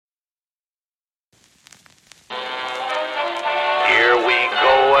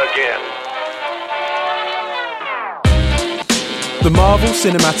The Marvel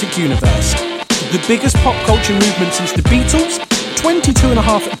Cinematic Universe. The biggest pop culture movement since the Beatles,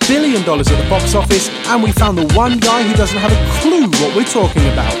 $22.5 billion at the box office, and we found the one guy who doesn't have a clue what we're talking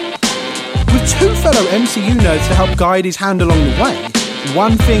about. With two fellow MCU nerds to help guide his hand along the way,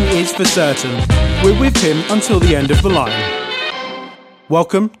 one thing is for certain, we're with him until the end of the line.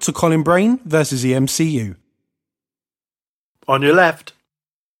 Welcome to Colin Brain versus the MCU. On your left.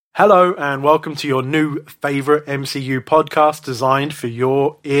 Hello and welcome to your new favourite MCU podcast designed for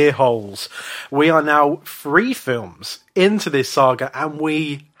your ear holes. We are now 3 films into this saga and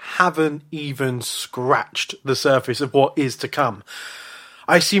we haven't even scratched the surface of what is to come.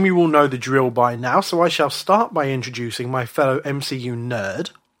 I assume you all know the drill by now, so I shall start by introducing my fellow MCU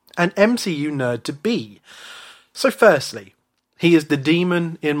nerd and MCU nerd to be. So firstly, he is the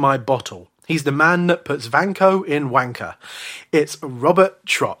demon in my bottle. He's the man that puts Vanko in wanker. It's Robert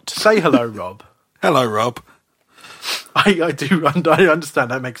Trott. Say hello, Rob. Hello, Rob. I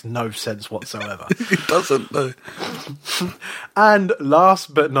understand that makes no sense whatsoever. It doesn't, no. And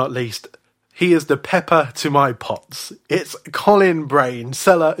last but not least, he is the pepper to my pots. It's Colin Brain.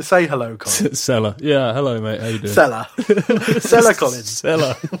 Say hello, Colin. Seller. Yeah, hello, mate. How you doing? Seller. Seller, Colin.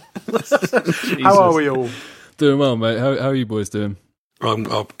 Seller. How are we all? Doing well, mate. How are you boys doing? I'm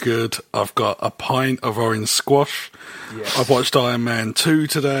good. I've got a pint of orange squash. Yes. I've watched Iron Man 2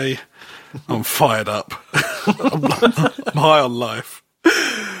 today. I'm fired up. I'm high on life.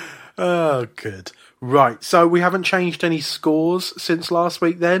 Oh, good. Right, so we haven't changed any scores since last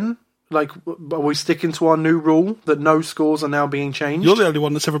week then? Like, are we sticking to our new rule that no scores are now being changed? You're the only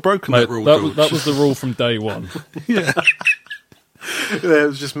one that's ever broken that rule, George. That was the rule from day one. Yeah. It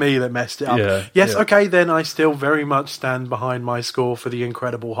was just me that messed it up. Yes, okay, then I still very much stand behind my score for the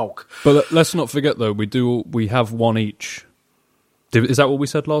Incredible Hulk. But let's not forget, though, we have one each. Is that what we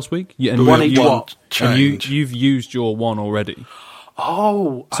said last week? Yeah, and one each what? And you've used your one already.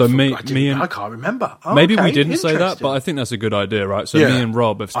 Oh, so me and I can't remember. Oh, maybe we didn't say that, but I think that's a good idea, right? So me and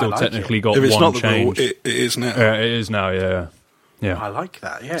Rob have still technically got one change. If it's not the rule, it is now. It is now, yeah. I like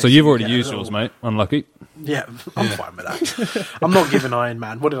that, yeah. So you've already used yours, mate. Unlucky. Yeah, I'm fine with that. I'm not giving Iron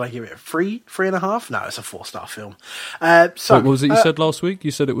Man, what did I give it, 3.5? No, it's a 4-star film. What was it you said last week?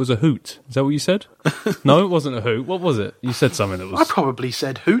 You said it was a hoot. Is that what you said? No, it wasn't a hoot. What was it? You said something that was... I probably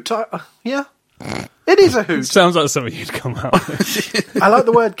said hoot. Yeah. It is a hoot. It sounds like something you'd come out with. I like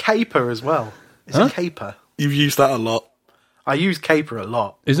the word caper as well. It's a caper. You've used that a lot. I use caper a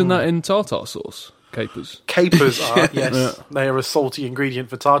lot. Isn't that in tartar sauce? Capers. Capers are, yes. They are a salty ingredient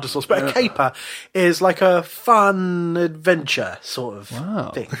for tartar sauce. But a caper is like a fun adventure sort of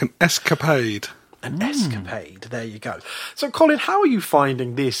thing. Like an escapade. An escapade. There you go. So, Colin, how are you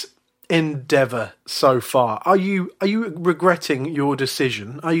finding this endeavour so far? Are you regretting your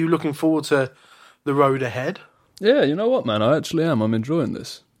decision? Are you looking forward to the road ahead? Yeah, you know what, man? I actually am. I'm enjoying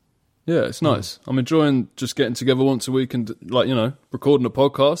this. Yeah, it's nice. I'm enjoying just getting together once a week and, recording a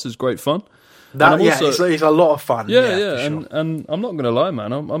podcast is great fun. It's a lot of fun. Yeah, sure. and I'm not going to lie,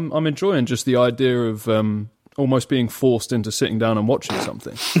 man. I'm enjoying just the idea of almost being forced into sitting down and watching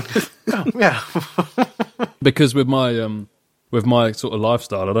something. Yeah, because with my sort of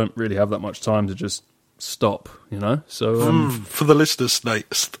lifestyle, I don't really have that much time to just stop, So for the listeners'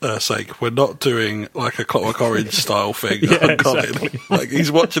 sake, we're not doing like a Clockwork Orange style thing. Exactly. Like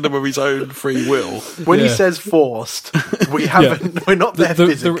he's watching them of his own free will. When he says forced, we haven't. We're not there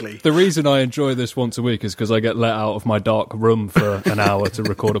physically. The reason I enjoy this once a week is because I get let out of my dark room for an hour to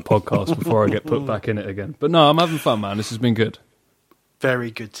record a podcast before I get put back in it again. But no, I'm having fun, man. This has been good. Very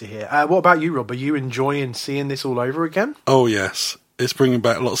good to hear. What about you, Rob? Are you enjoying seeing this all over again? Oh yes, it's bringing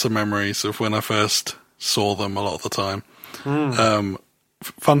back lots of memories of when I first saw them a lot of the time.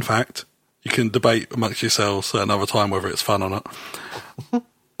 Fun fact, you can debate amongst yourselves at another time whether it's fun or not.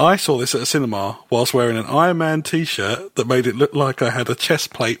 I saw this at a cinema whilst wearing an Iron Man t-shirt that made it look like I had a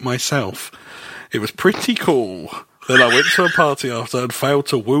chest plate myself. It was pretty cool. Then I went to a party after and failed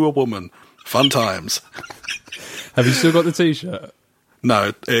to woo a woman. Fun times. Have you still got the t-shirt?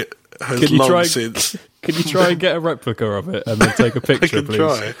 No, it has long since. Can you try and get a replica of it and then take a picture, I can please?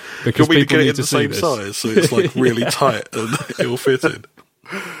 Try. Because can we people get it need in to the see same this. size so it's like really tight and ill-fitted?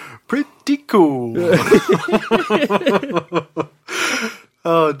 Pretty cool.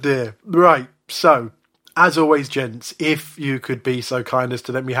 Oh dear. Right, so as always, gents, if you could be so kind as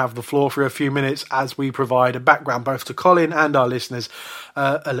to let me have the floor for a few minutes as we provide a background both to Colin and our listeners,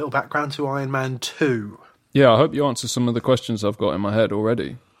 a little background to Iron Man 2. Yeah, I hope you answer some of the questions I've got in my head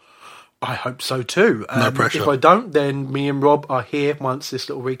already. I hope so too. No pressure. If I don't, then me and Rob are here once this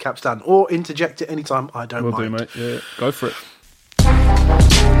little recap's done. Or interject at any time, I don't mind. Will do, mate. Yeah, go for it.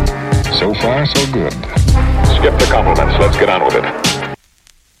 So far, so good. Skip the compliments. Let's get on with it.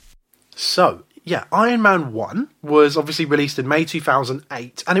 So, yeah, Iron Man 1 was obviously released in May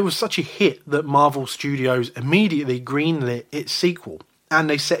 2008, and it was such a hit that Marvel Studios immediately greenlit its sequel, and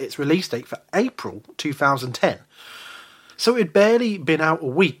they set its release date for April 2010. So it had barely been out a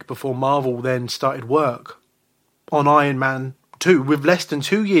week before Marvel then started work on Iron Man 2, with less than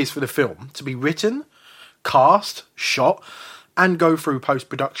 2 years for the film to be written, cast, shot, and go through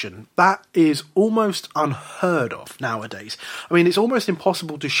post-production. That is almost unheard of nowadays. I mean, it's almost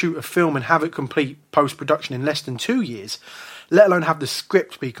impossible to shoot a film and have it complete post-production in less than 2 years, let alone have the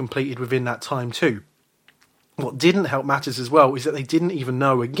script be completed within that time too. What didn't help matters as well is that they didn't even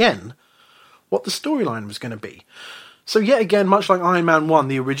know, again, what the storyline was going to be. So yet again, much like Iron Man 1,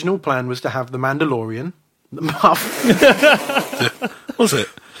 the original plan was to have The Mandalorian... Was it?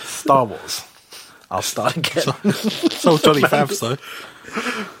 Star Wars. I'll start again. So Johnny Favs, though.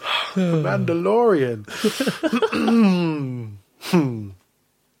 Mandalorian.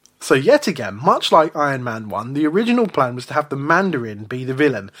 So yet again, much like Iron Man 1, the original plan was to have the Mandarin be the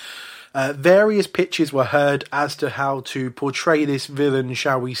villain. Various pitches were heard as to how to portray this villain,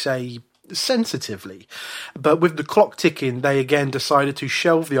 shall we say, sensitively. But with the clock ticking, they again decided to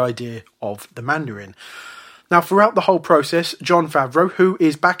shelve the idea of the Mandarin. Now, throughout the whole process, Jon Favreau, who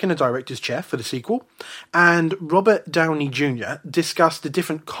is back in the director's chair for the sequel, and Robert Downey Jr. discussed the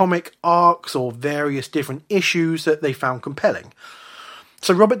different comic arcs or various different issues that they found compelling.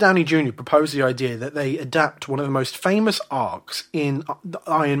 So Robert Downey Jr. proposed the idea that they adapt one of the most famous arcs in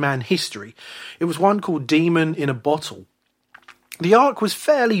Iron Man history. It was one called Demon in a Bottle. The arc was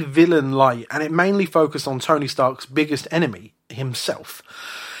fairly villain-light, and it mainly focused on Tony Stark's biggest enemy, himself,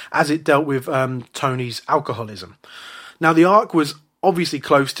 as it dealt with Tony's alcoholism. Now, the arc was obviously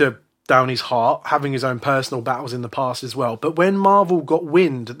close to Downey's heart, having his own personal battles in the past as well, but when Marvel got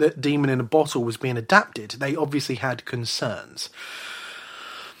wind that Demon in a Bottle was being adapted, they obviously had concerns.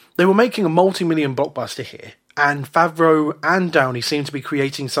 They were making a multi-million blockbuster here, and Favreau and Downey seemed to be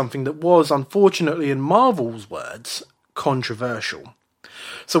creating something that was, unfortunately in Marvel's words, controversial.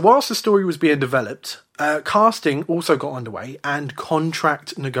 So whilst the story was being developed, casting also got underway and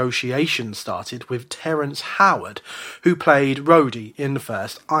contract negotiations started with Terrence Howard, who played Rhodey in the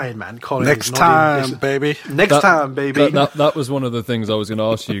first Iron Man. Next time, baby. That was one of the things I was going to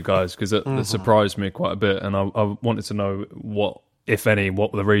ask you guys, because it surprised me quite a bit, and I wanted to know what, if any,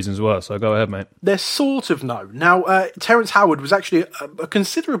 what the reasons were. So go ahead, mate. They're sort of no. Now, Terrence Howard was actually a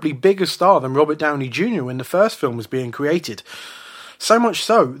considerably bigger star than Robert Downey Jr. when the first film was being created. So much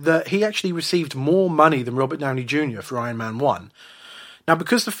so that he actually received more money than Robert Downey Jr. for Iron Man 1. Now,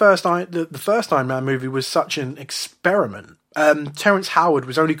 because the first Iron Man movie was such an experiment, Terrence Howard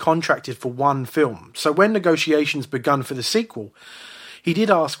was only contracted for one film. So when negotiations begun for the sequel, he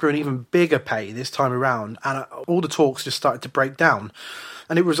did ask for an even bigger pay this time around, and all the talks just started to break down.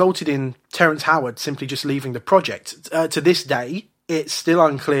 And it resulted in Terrence Howard simply just leaving the project. To this day, it's still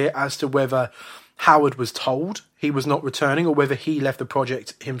unclear as to whether Howard was told he was not returning or whether he left the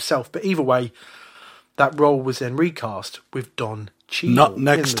project himself. But either way, that role was then recast with Don Cheadle. Not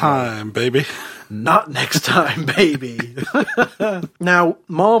next time, baby. Not next time, baby. Now,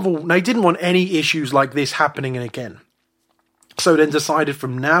 Marvel, they didn't want any issues like this happening again. So then decided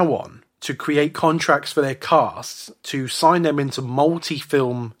from now on to create contracts for their casts to sign them into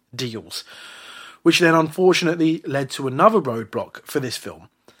multi-film deals, which then unfortunately led to another roadblock for this film.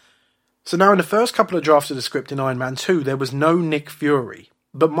 So now in the first couple of drafts of the script in Iron Man 2, there was no Nick Fury,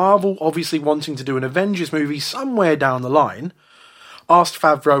 but Marvel, obviously wanting to do an Avengers movie somewhere down the line, asked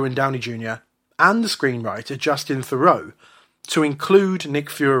Favreau and Downey Jr. and the screenwriter Justin Theroux to include Nick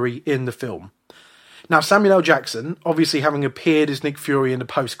Fury in the film. Now, Samuel L. Jackson, obviously having appeared as Nick Fury in the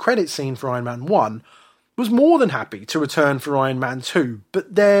post-credit scene for Iron Man 1, was more than happy to return for Iron Man 2,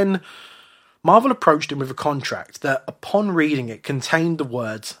 but then Marvel approached him with a contract that, upon reading it, contained the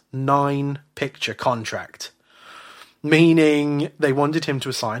words 9-picture contract, meaning they wanted him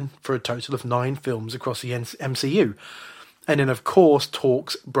to sign for a total of 9 films across the MCU. And then, of course,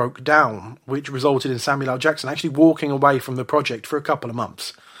 talks broke down, which resulted in Samuel L. Jackson actually walking away from the project for a couple of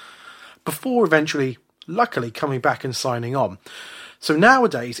months, before eventually, luckily, coming back and signing on. So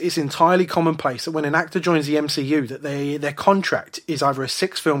nowadays, it's entirely commonplace that when an actor joins the MCU, that their contract is either a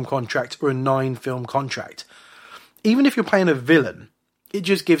 6-film contract or a 9-film contract. Even if you're playing a villain, it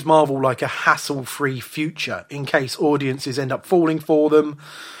just gives Marvel like a hassle-free future in case audiences end up falling for them.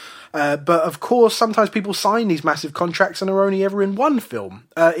 But of course, sometimes people sign these massive contracts and are only ever in one film.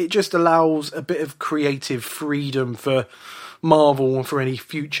 It just allows a bit of creative freedom for Marvel and for any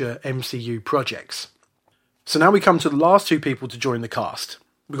future MCU projects. So now we come to the last 2 people to join the cast.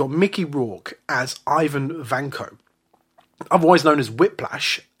 we've got Mickey Rourke as Ivan Vanko, otherwise known as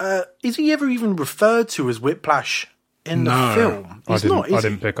Whiplash. Is he ever even referred to as Whiplash in the film? I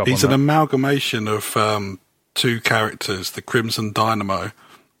didn't pick up He's on an that. amalgamation of two characters, the Crimson Dynamo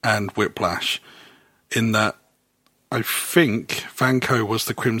and Whiplash, in that I think Vanko was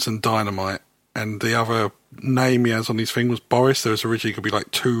the Crimson Dynamite, and the other name he has on his thing was Boris. There was originally going to be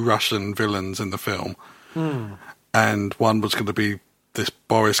like two Russian villains in the film. And one was going to be this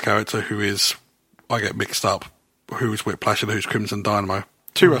Boris character who is, I get mixed up, who's Whiplash and who's Crimson Dynamo.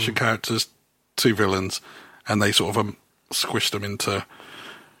 Two Russian characters, two villains, and they sort of squished them into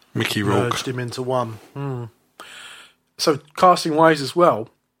Mickey Rourke. Merged him into one. So casting-wise as well,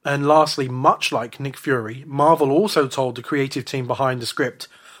 and lastly, much like Nick Fury, Marvel also told the creative team behind the script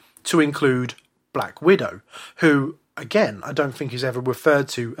to include Black Widow, who, again, I don't think is ever referred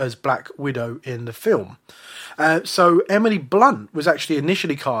to as Black Widow in the film. So Emily Blunt was actually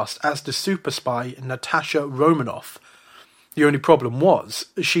initially cast as the super spy Natasha Romanoff. The only problem was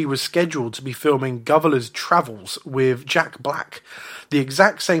she was scheduled to be filming Governor's Travels with Jack Black the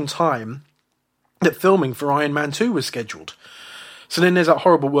exact same time that filming for Iron Man 2 was scheduled. So then there's that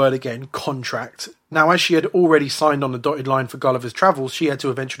horrible word again, contract. Now, as she had already signed on the dotted line for Gulliver's Travels, she had to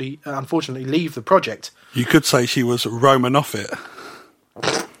eventually, unfortunately, leave the project. You could say she was roaming off it.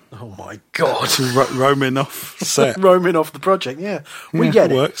 Oh my God. Roaming off set. Roaming off the project, yeah. We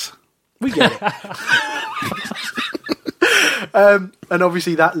get it. Works. We get it. And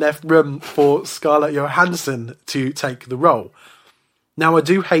obviously that left room for Scarlett Johansson to take the role. Now, I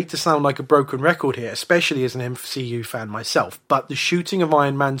do hate to sound like a broken record here, especially as an MCU fan myself, but the shooting of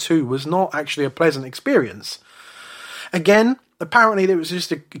Iron Man 2 was not actually a pleasant experience. Again, apparently there was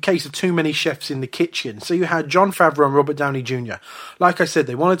just a case of too many chefs in the kitchen. So you had Jon Favreau and Robert Downey Jr. Like I said,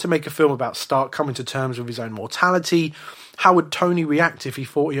 they wanted to make a film about Stark coming to terms with his own mortality. How would Tony react if he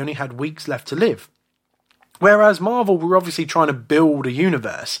thought he only had weeks left to live? Whereas Marvel were obviously trying to build a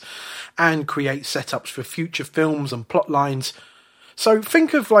universe and create setups for future films and plot lines. So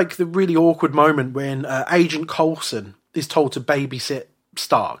think of like the really awkward moment when Agent Coulson is told to babysit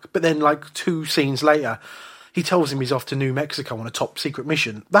Stark, but then like 2 scenes later, he tells him he's off to New Mexico on a top secret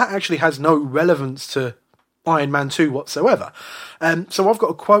mission. That actually has no relevance to Iron Man 2 whatsoever. So I've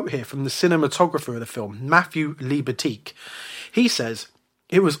got a quote here from the cinematographer of the film, Matthew Libatique. He says,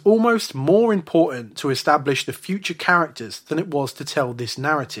 "It was almost more important to establish the future characters than it was to tell this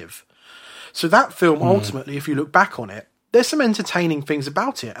narrative." So that film, ultimately, if you look back on it, there's some entertaining things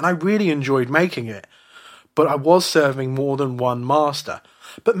about it, and I really enjoyed making it. But I was serving more than one master.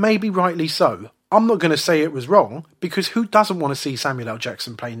 But maybe rightly so. I'm not going to say it was wrong, because who doesn't want to see Samuel L.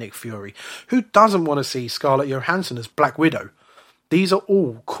 Jackson play Nick Fury? Who doesn't want to see Scarlett Johansson as Black Widow? These are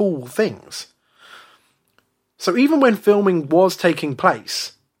all cool things. So even when filming was taking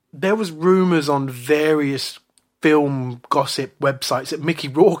place, there was rumours on various film gossip websites that Mickey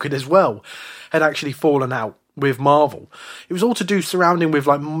Rourke as well had actually fallen out with Marvel. It was all to do surrounding with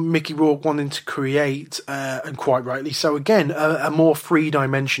like Mickey Rourke wanting to create, and quite rightly so again, a more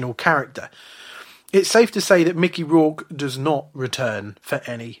three-dimensional character. It's safe to say that Mickey Rourke does not return for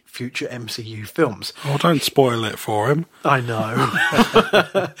any future MCU films. Oh, don't spoil it for him. I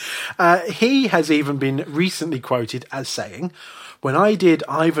know. He has even been recently quoted as saying, "When I did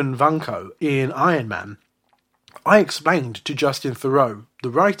Ivan Vanko in Iron Man, I explained to Justin Theroux, the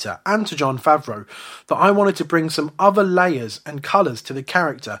writer, and to Jon Favreau that I wanted to bring some other layers and colours to the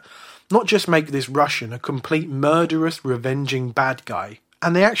character, not just make this Russian a complete murderous, revenging bad guy.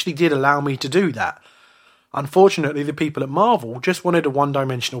 And they actually did allow me to do that. Unfortunately, the people at Marvel just wanted a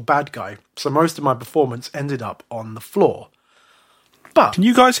one-dimensional bad guy, so most of my performance ended up on the floor." But Can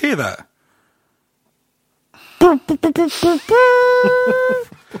you guys hear that?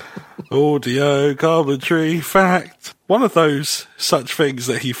 Audio commentary fact. One of those such things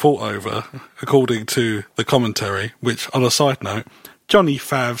that he fought over, according to the commentary, which, on a side note, Johnny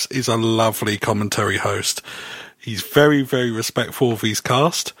Favs is a lovely commentary host. He's very, very respectful of his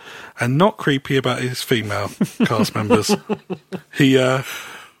cast and not creepy about his female cast members. He,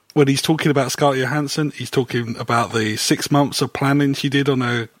 when he's talking about Scarlett Johansson, he's talking about the 6 months of planning she did on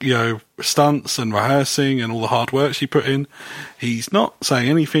her, stunts and rehearsing and all the hard work she put in. He's not saying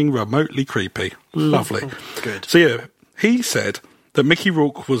anything remotely creepy. Lovely. Good. So yeah, he said that Mickey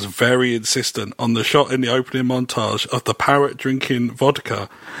Rourke was very insistent on the shot in the opening montage of the parrot drinking vodka.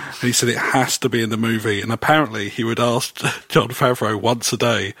 And he said it has to be in the movie. And apparently he would ask Jon Favreau once a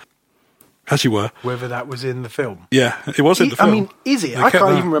day, as you were, whether that was in the film. Yeah, it was in the film. I mean, is it? They I kept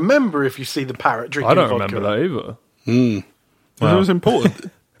can't that. even remember if you see the parrot drinking I don't vodka. remember that either. Well, it was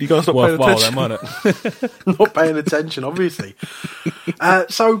important. You guys not paying Worthwhile attention? then, wasn't it? Not paying attention, obviously.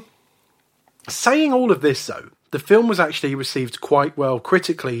 So, saying all of this, though, the film was actually received quite well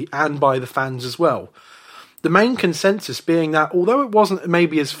critically and by the fans as well. The main consensus being that although it wasn't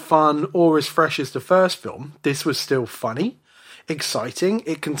maybe as fun or as fresh as the first film, this was still funny, exciting.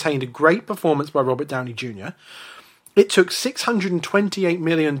 It contained a great performance by Robert Downey Jr. It took $628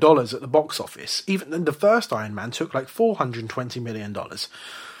 million at the box office. Even the first Iron Man took like $420 million.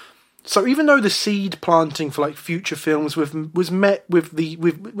 So even though the seed planting for like future films was met with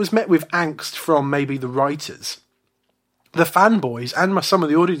angst from maybe the writers, the fanboys and some of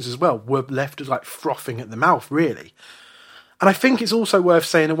the audience as well were left like frothing at the mouth, really. And I think it's also worth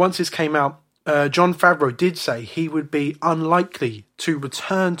saying that once this came out, Jon Favreau did say he would be unlikely to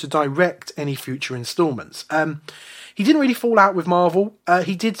return to direct any future installments. He didn't really fall out with Marvel.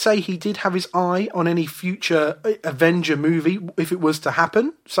 He did say he did have his eye on any future Avenger movie if it was to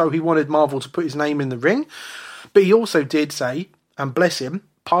happen. So he wanted Marvel to put his name in the ring. But he also did say, and bless him,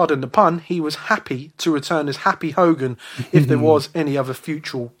 pardon the pun, he was happy to return as Happy Hogan if there was any other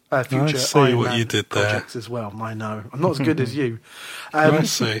future I see Iron what Man you did there. projects as well. I know. I'm not as good as you. I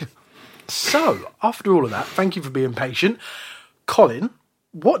see. So, after all of that, thank you for being patient. Colin,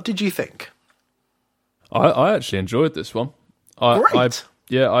 what did you think? I actually enjoyed this one. Great.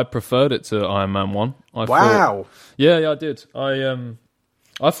 I preferred it to Iron Man 1. Wow. I did.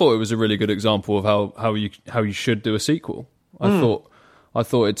 I thought it was a really good example of how you should do a sequel. I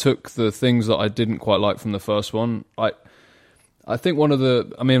thought it took the things that I didn't quite like from the first one. I think one of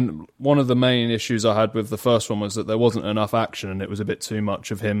the main issues I had with the first one was that there wasn't enough action, and it was a bit too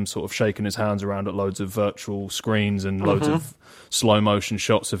much of him sort of shaking his hands around at loads of virtual screens and loads of slow motion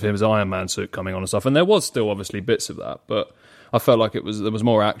shots of his Iron Man suit coming on and stuff. And there was still obviously bits of that, but I felt like there was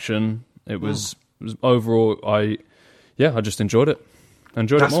more action. It was overall, I just enjoyed it.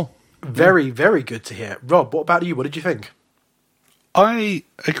 Enjoyed it more. Very, very good to hear. Rob, what about you? What did you think? I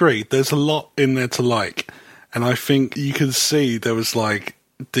agree. There's a lot in there to like, and I think you can see there was like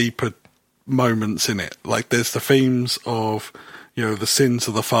deeper moments in it. Like there's the themes of, the sins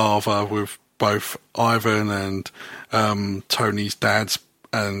of the father with both Ivan and Tony's dads,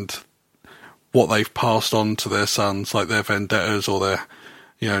 and what they've passed on to their sons, like their vendettas or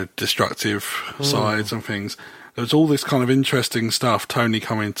their, destructive sides and things. There's all this kind of interesting stuff. Tony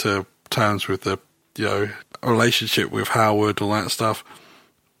coming to terms with the, relationship with Howard, all that stuff.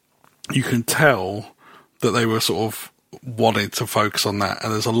 You can tell that they were sort of wanting to focus on that,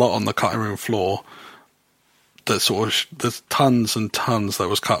 and there's a lot on the cutting room floor that there's tons and tons that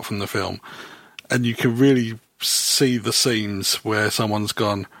was cut from the film, and you can really see the seams where someone's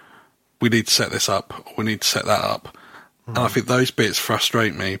gone, we need to set this up, or we need to set that up. And I think those bits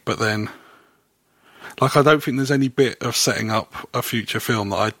frustrate me, but then I don't think there's any bit of setting up a future film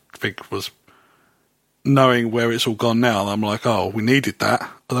that I think was, knowing where it's all gone now, I'm like, oh, we needed that.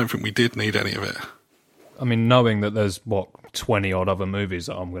 I don't think we did need any of it. I mean, knowing that there's, 20 odd other movies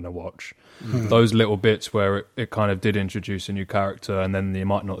that I'm going to watch, those little bits where it kind of did introduce a new character and then you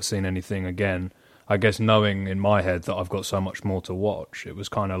might not have seen anything again, I guess knowing in my head that I've got so much more to watch, it was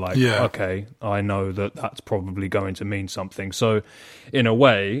kind of like, okay, I know that that's probably going to mean something. So, in a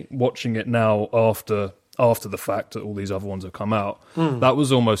way, watching it now after the fact that all these other ones have come out, that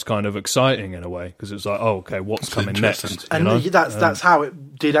was almost kind of exciting in a way, because it was like, oh, okay, what's coming next? And that's how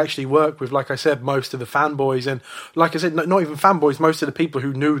it did actually work with, like I said, most of the fanboys, and like I said, not even fanboys, most of the people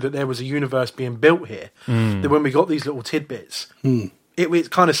who knew that there was a universe being built here, that when we got these little tidbits,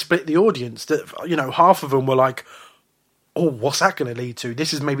 it kind of split the audience, that, half of them were like, oh, what's that going to lead to?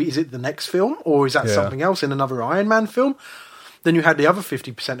 Is it the next film, or is that something else in another Iron Man film? Then you had the other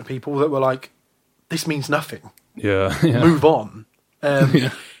 50% of people that were like, this means nothing. Yeah. Move on.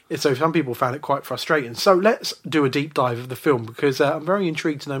 So some people found it quite frustrating. So let's do a deep dive of the film, because I'm very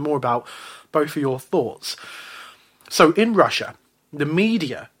intrigued to know more about both of your thoughts. So in Russia, the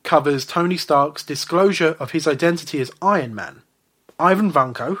media covers Tony Stark's disclosure of his identity as Iron Man. Ivan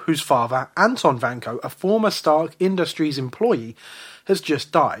Vanko, whose father, Anton Vanko, a former Stark Industries employee, has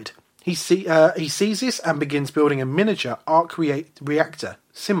just died. He sees this and begins building a miniature arc reactor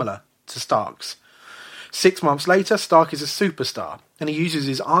similar to Stark's. 6 months later, Stark is a superstar, and he uses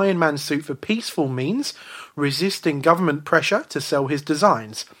his Iron Man suit for peaceful means, resisting government pressure to sell his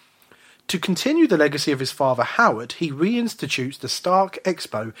designs. To continue the legacy of his father, Howard, he reinstitutes the Stark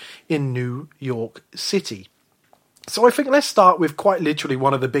Expo in New York City. So I think let's start with quite literally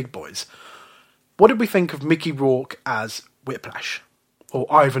one of the big boys. What did we think of Mickey Rourke as Whiplash? Or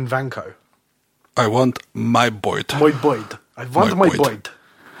Ivan Vanko? I want my Boyd. My Boyd. I want my Boyd.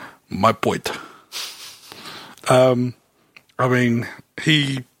 My Boyd. I mean,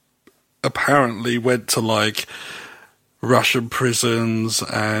 he apparently went to like Russian prisons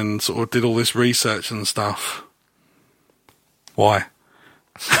and sort of did all this research and stuff. Why?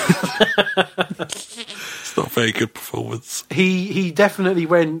 It's not a very good performance. He definitely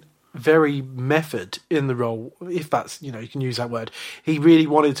went very method in the role, if that's, you can use that word. He really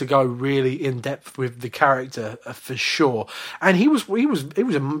wanted to go really in depth with the character for sure, and he was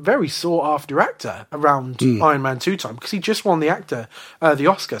a very sought after actor around Iron Man 2 time, because he just won the Oscar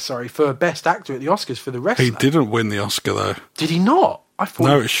for best actor at the Oscars for The Wrestler. He didn't win the Oscar though. Did he not? I thought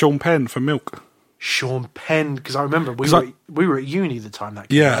No, it's Sean Penn for Milk. Sean Penn, because I remember we were at uni the time that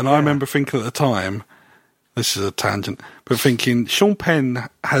came out. And I remember thinking at the time, this is a tangent, but thinking Sean Penn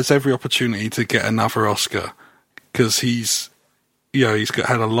has every opportunity to get another Oscar because he's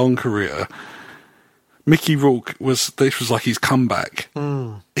had a long career. Mickey Rourke was like his comeback.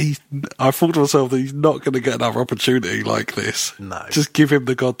 I thought to myself that he's not going to get another opportunity like this. No, just give him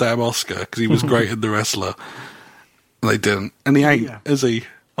the goddamn Oscar because he was great in The Wrestler. And they didn't, and he ain't, is he?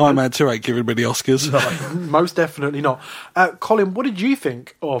 Iron Man 2 ain't giving him any Oscars. No, most definitely not. Colin, what did you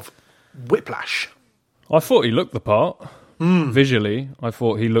think of Whiplash? I thought he looked the part. Visually, I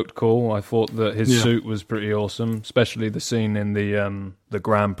thought he looked cool. I thought that his suit was pretty awesome, especially the scene in the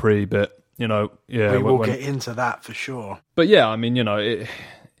Grand Prix bit. We will get into that for sure. But yeah, I mean,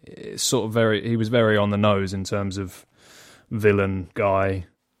 it's sort of he was very on the nose in terms of villain guy.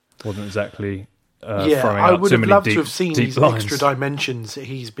 Wasn't exactly throwing I out would too have many loved deep, to have seen deep these lines. extra dimensions that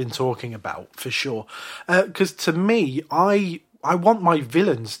he's been talking about for sure. Because to me, I want my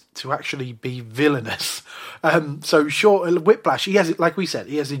villains to actually be villainous. So sure, Whiplash, he has, like we said,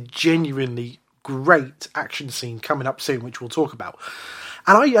 he has a genuinely great action scene coming up soon, which we'll talk about.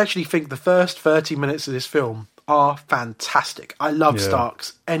 And I actually think the first 30 minutes of this film are fantastic. I love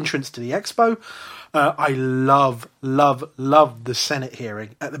Stark's entrance to the expo. I love the Senate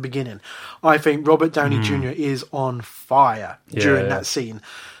hearing at the beginning. I think Robert Downey Jr. is on fire during that scene.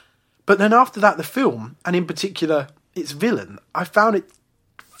 But then after that, the film, and in particular its villain, I found it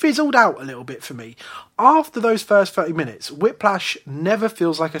fizzled out a little bit for me. After those first 30 minutes, Whiplash never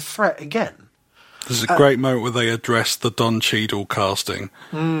feels like a threat again. There's a great moment where they address the Don Cheadle casting,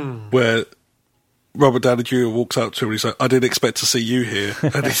 where Robert Downey Jr. walks up to him and he's like, I didn't expect to see you here.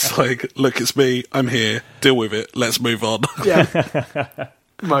 And he's like, look, it's me, I'm here, deal with it, let's move on. Yeah.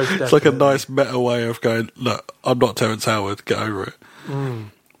 Most definitely. It's like a nice meta way of going, look, I'm not Terrence Howard, get over it.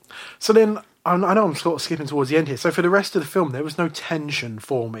 So then, I know I'm sort of skipping towards the end here. So for the rest of the film, there was no tension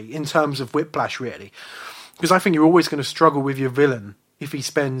for me in terms of Whiplash, really. Because I think you're always going to struggle with your villain if he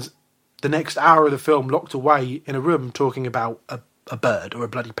spends the next hour of the film locked away in a room talking about a bird or a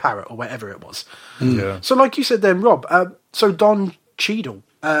bloody parrot or whatever it was. Yeah. So like you said then, Rob, so Don Cheadle,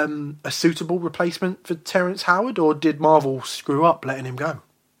 a suitable replacement for Terrence Howard, or did Marvel screw up letting him go?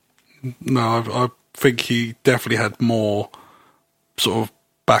 No, I think he definitely had more sort of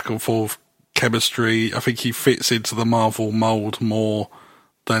back and forth chemistry. I think he fits into the Marvel mould more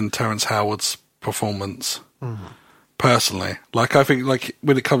than Terrence Howard's performance. Personally, I think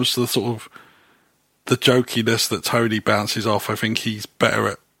when it comes to the sort of the jokiness that Tony bounces off, I think he's better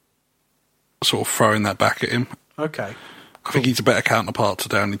at sort of throwing that back at him. Okay. I think he's a better counterpart to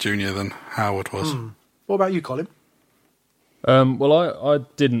Downey Jr. than Howard was. What about you, Colin? Well, I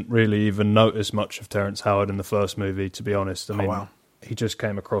didn't really even notice much of Terrence Howard in the first movie, to be honest. I mean, he just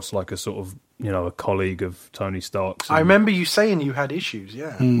came across like a sort of, a colleague of Tony Stark's. I remember you saying you had issues,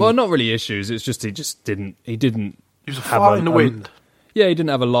 yeah. Well, not really issues. It's just he didn't. He was a fart in the wind. Yeah, he didn't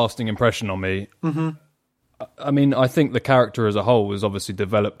have a lasting impression on me. I mean, I think the character as a whole was obviously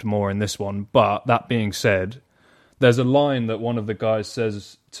developed more in this one. But that being said, there's a line that one of the guys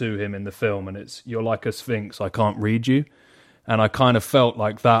says to him in the film, and it's, "You're like a sphinx, I can't read you." And I kind of felt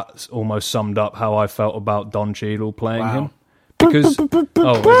like that almost summed up how I felt about Don Cheadle playing him. Because, here we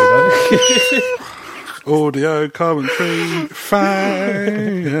go. Audio commentary,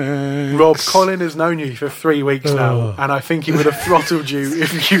 fine. Rob, Colin has known you for 3 weeks now, and I think he would have throttled you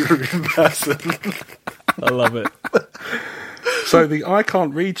if you were in person. I love it. So the "I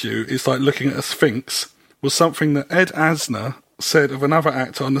can't read you" is like looking at a sphinx was something that Ed Asner said of another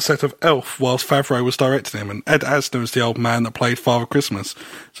actor on the set of Elf whilst Favreau was directing him, and Ed Asner is the old man that played Father Christmas.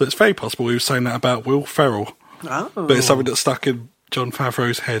 So it's very possible he was saying that about Will Ferrell. But it's something that stuck in Jon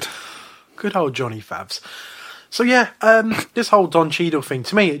Favreau's head. Good old Johnny Favs. So yeah, this whole Don Cheadle thing,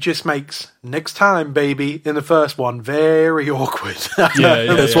 to me, it just makes "next time, baby" in the first one very awkward.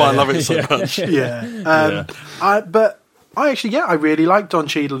 That's why I love it so much. But I really like Don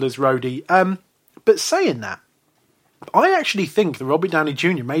Cheadle as Rhodey. But saying that, I actually think that Robert Downey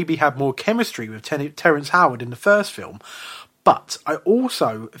Jr. maybe had more chemistry with Terrence Howard in the first film. But I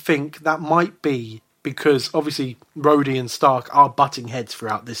also think that might be because obviously Rhodey and Stark are butting heads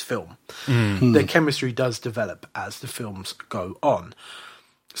throughout this film. Their chemistry does develop as the films go on.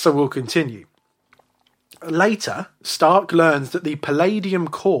 So we'll continue. Later, Stark learns that the palladium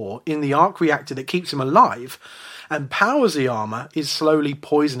core in the arc reactor that keeps him alive and powers the armour is slowly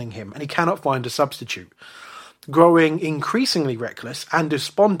poisoning him, and he cannot find a substitute. Growing increasingly reckless and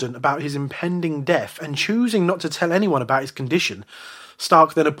despondent about his impending death and choosing not to tell anyone about his condition,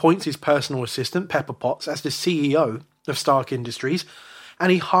 Stark then appoints his personal assistant, Pepper Potts, as the CEO of Stark Industries,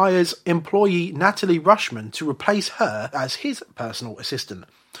 and he hires employee Natalie Rushman to replace her as his personal assistant.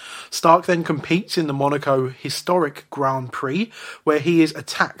 Stark then competes in the Monaco Historic Grand Prix, where he is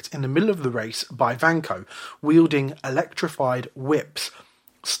attacked in the middle of the race by Vanko, wielding electrified whips.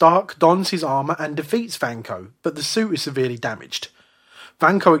 Stark dons his armour and defeats Vanko, but the suit is severely damaged.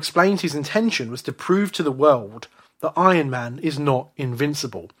 Vanko explains his intention was to prove to the world that Iron Man is not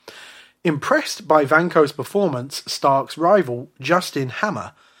invincible. Impressed by Vanko's performance, Stark's rival, Justin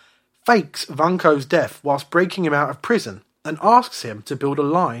Hammer, fakes Vanko's death whilst breaking him out of prison and asks him to build a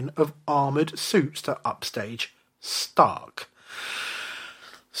line of armoured suits to upstage Stark.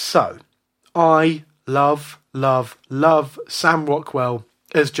 So, I love Sam Rockwell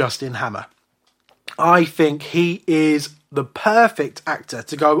as Justin Hammer. I think he is the perfect actor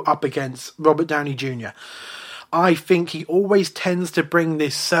to go up against Robert Downey Jr. I think he always tends to bring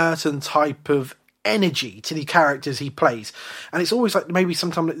this certain type of energy to the characters he plays, and it's always like maybe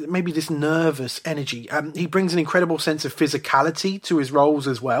this nervous energy. He brings an incredible sense of physicality to his roles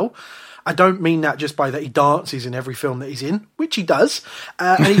as well. I don't mean that just by that he dances in every film that he's in, which he does,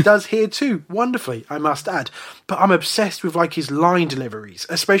 and he does here too, wonderfully, I must add. But I'm obsessed with like his line deliveries,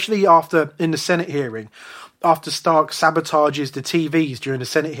 especially in the Senate hearing, after Stark sabotages the TVs during the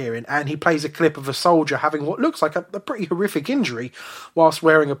Senate hearing, and he plays a clip of a soldier having what looks like a pretty horrific injury whilst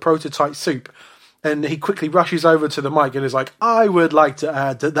wearing a prototype suit. And he quickly rushes over to the mic and is like, I would like to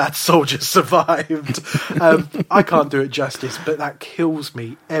add that soldier survived. I can't do it justice, but that kills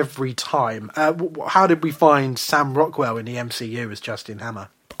me every time. How did we find Sam Rockwell in the MCU as Justin Hammer?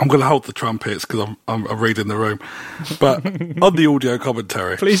 I'm going to hold the trumpets because I'm reading the room. But on the audio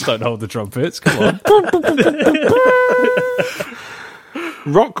commentary... Please don't hold the trumpets, come on.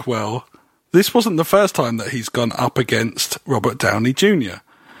 Rockwell, this wasn't the first time that he's gone up against Robert Downey Jr.,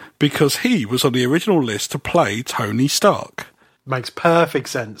 because he was on the original list to play Tony Stark. Makes perfect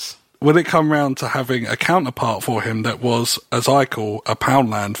sense. When it come round to having a counterpart for him that was, as I call, a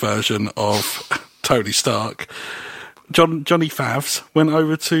Poundland version of Tony Stark, Johnny Favs went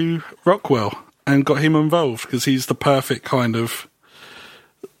over to Rockwell and got him involved because he's the perfect kind of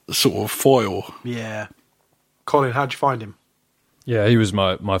sort of foil. Yeah. Colin, how'd you find him? Yeah, he was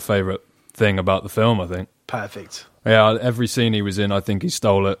my favourite thing about the film, I think. Perfect. Yeah, every scene he was in, I think he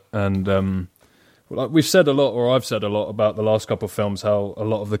stole it. And like we've said a lot, or I've said a lot about the last couple of films, how a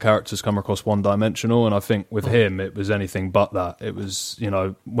lot of the characters come across one-dimensional, and I think with him, it was anything but that. It was,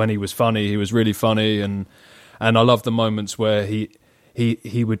 when he was funny, he was really funny, and I love the moments where he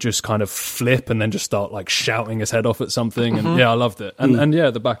would just kind of flip and then just start like shouting his head off at something, and yeah, I loved it. And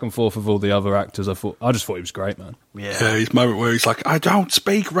yeah, the back and forth of all the other actors, I just thought he was great, man. Yeah, his moment where he's like, I don't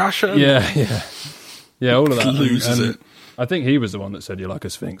speak Russian. Yeah, all of that. Loses it. I think he was the one that said, "You're like a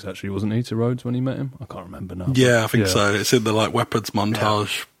sphinx," actually, wasn't he, to Rhodes when he met him? I can't remember now. Yeah, I think so. It's in the weapons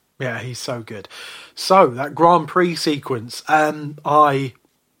montage. Yeah, he's so good. So that Grand Prix sequence, I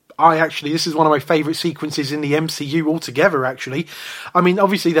actually, this is one of my favourite sequences in the MCU altogether, actually. I mean,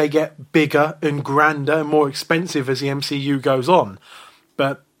 obviously they get bigger and grander and more expensive as the MCU goes on,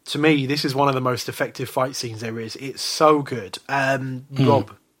 but to me, this is one of the most effective fight scenes there is. It's so good.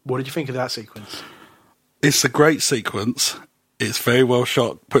 Rob, what did you think of that sequence? It's a great sequence. It's very well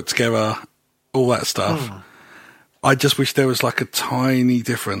shot, put together, all that stuff. I just wish there was like a tiny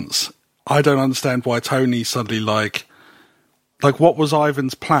difference. I don't understand why Tony suddenly like what was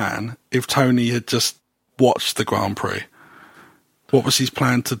Ivan's plan if Tony had just watched the Grand Prix? What was his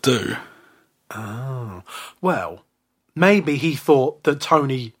plan to do? Oh, well, maybe he thought that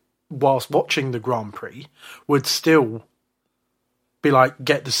Tony, whilst watching the Grand Prix, would still be like,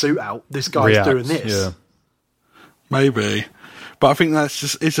 get the suit out, this guy's doing this. Yeah. Maybe. But I think it's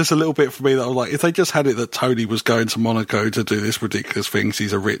just a little bit for me that I was like, if they just had it that Tony was going to Monaco to do this ridiculous thing,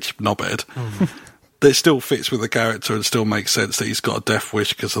 he's a rich knobhead, that still fits with the character and still makes sense that he's got a death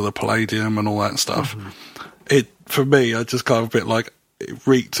wish because of the palladium and all that stuff. For me, I just kind of a bit like, it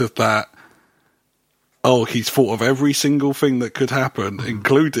reeked of that, he's thought of every single thing that could happen,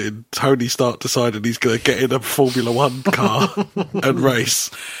 including Tony Stark decided he's going to get in a Formula One car and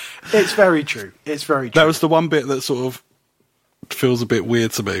race. It's very true. It's very true. That was the one bit that sort of feels a bit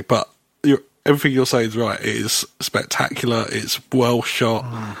weird to me. But everything you're saying is right. It is spectacular. It's well shot.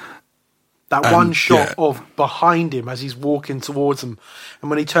 That one shot of behind him as he's walking towards him, and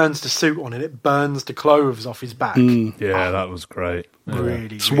when he turns the suit on and it burns the clothes off his back. Yeah, that was great.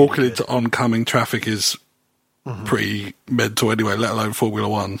 Really, So really walking good. into oncoming traffic is pretty mental anyway, let alone Formula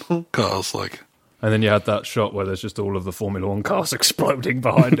One cars. Like, And then you had that shot where there's just all of the Formula One cars exploding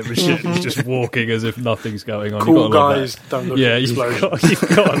behind him and shit. He's just walking as if nothing's going on. Cool You've got to love guys that. don't look Yeah, at you've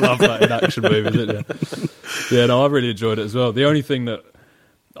explosions. got to love that in action movies, isn't you? Yeah, no, I really enjoyed it as well. The only thing that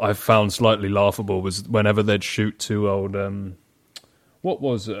I found slightly laughable was whenever they'd shoot to old... what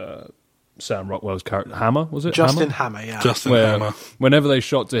was Sam Rockwell's character? Hammer, was it? Justin Hammer, yeah. Justin Where Hammer. whenever they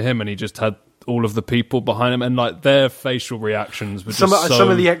shot to him and he just had all of the people behind him and like their facial reactions were just Some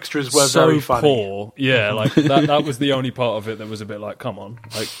of the extras were so very funny. poor. Yeah, like that was the only part of it that was a bit like, come on,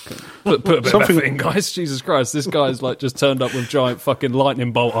 like put a bit of effort in, guys. Jesus Christ, this guy's like just turned up with giant fucking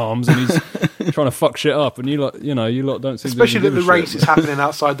lightning bolt arms and he's trying to fuck shit up, and you lot don't seem Especially to that the give a race shit. is happening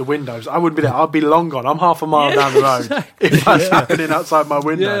outside the windows. I wouldn't be there. I'd be long gone. I'm half a mile down the road if that's happening outside my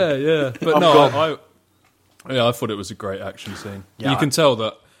window. Yeah, but I'm no, gone. I thought it was a great action scene. Yeah, you can tell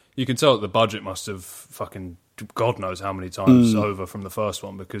that the budget must have fucking God knows how many times over from the first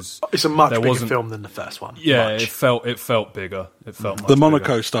one, because It's a much there bigger wasn't- film than the first one. Yeah, Much. it felt bigger. It felt much The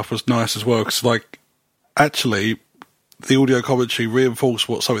Monaco bigger. stuff was nice as well, because, like, actually, the audio commentary reinforced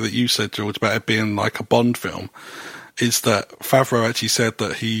something that you said, George, about it being like a Bond film, is that Favreau actually said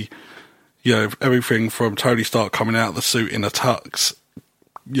that he, everything from Tony Stark coming out of the suit in a tux,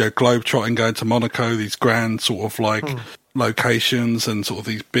 globetrotting, going to Monaco, these grand sort of like locations and sort of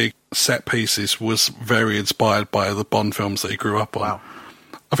these big set pieces was very inspired by the Bond films that he grew up on. Wow.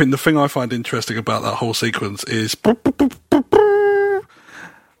 I think the thing I find interesting about that whole sequence is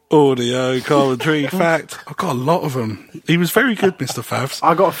audio commentary fact. I've got a lot of them. He was very good, Mr. Favs.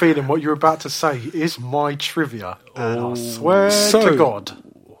 I got a feeling what you're about to say is my trivia. And I swear So- to God.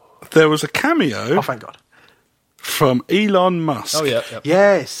 There was a cameo Oh, thank God. from Elon Musk Oh yeah.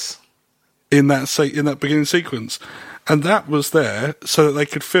 Yes. in that beginning sequence, and that was there so that they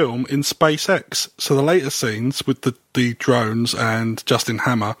could film in SpaceX. So the later scenes with the drones and Justin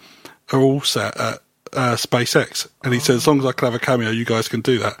Hammer are all set at SpaceX, and he said, as long as I can have a cameo, you guys can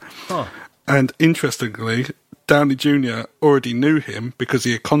do that. Huh. And interestingly, Downey Jr. already knew him because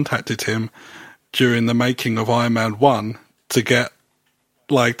he had contacted him during the making of Iron Man 1 to get,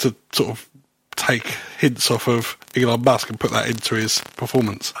 to sort of take hints off of Elon Musk and put that into his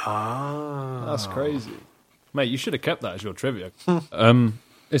performance. That's crazy, mate. You should have kept that as your trivia.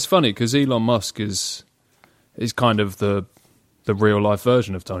 It's funny because Elon Musk is kind of the real life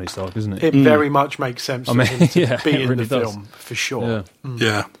version of Tony Stark, isn't it? It very much makes sense for him to yeah, be it in really the does. film, for sure.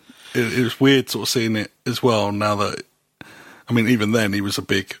 Yeah. Yeah, it was weird sort of seeing it as well. Now that, even then he was a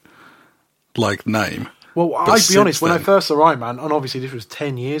big name. Well, But I'd be since honest, when I then- first saw Iron Man, and obviously this was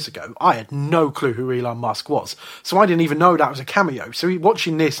 10 years ago, I had no clue who Elon Musk was. So I didn't even know that was a cameo. So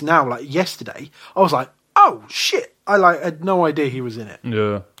watching this now, yesterday, I was like, oh, shit. I had no idea he was in it.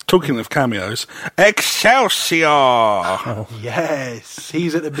 Yeah. Talking of cameos, Excelsior! Yes,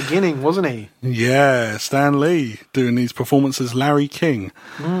 he's at the beginning, wasn't he? Yeah, Stan Lee doing these performances, Larry King.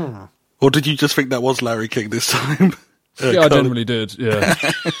 Or did you just think that was Larry King this time? Yeah, I generally did. Yeah.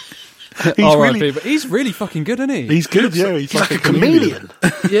 He's R.I.P. really, But he's really fucking good, isn't he? he's good, yeah. He's Like a chameleon.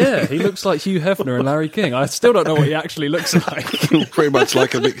 Yeah, he looks like Hugh Hefner and Larry King. I still don't know what he actually looks like. Pretty much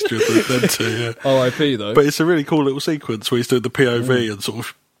like a mixture of them two, yeah. R.I.P. though. But it's a really cool little sequence where he's doing the POV and sort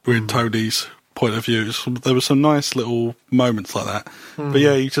of we're in Tony's point of view. There were some nice little moments like that. But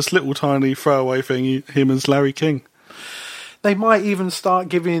yeah, he's just little tiny throwaway thing, him as Larry King. They might even start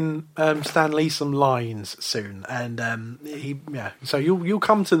giving Stan Lee some lines soon, and so you'll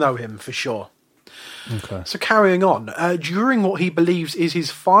come to know him for sure. Okay. So carrying on, during what he believes is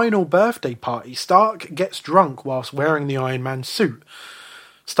his final birthday party, Stark gets drunk whilst wearing the Iron Man suit.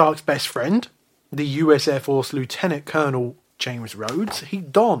 Stark's best friend, the US Air Force Lieutenant Colonel James Rhodes, he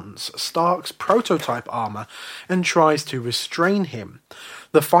dons Stark's prototype armour and tries to restrain him.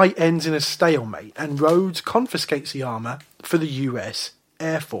 The fight ends in a stalemate, and Rhodes confiscates the armour for the US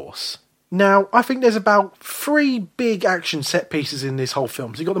Air Force. Now, I think there's about 3 big action set pieces in this whole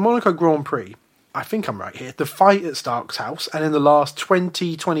film. So you've got the Monaco Grand Prix, I think I'm right here, the fight at Stark's house, and in the last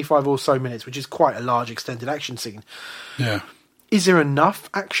 20, 25 or so minutes, which is quite a large extended action scene. Yeah. Is there enough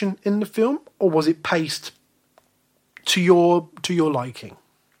action in the film, or was it paced to your liking?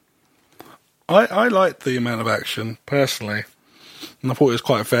 I liked the amount of action, personally. And I thought it was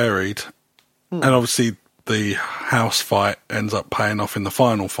quite varied. And obviously the house fight ends up paying off in the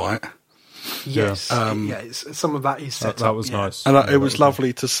final fight. Yes, some of that is set that up. was nice. And it was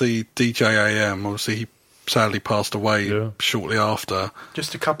lovely to see DJ AM. Obviously, he sadly passed away shortly after.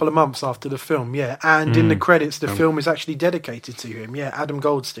 Just a couple of months after the film, And in the credits, the film is actually dedicated to him. Adam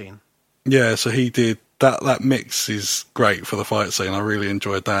Goldstein. Yeah, so he did that. That mix is great for the fight scene. I really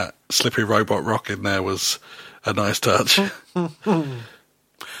enjoyed that. Slippery Robot Rock in there was a nice touch.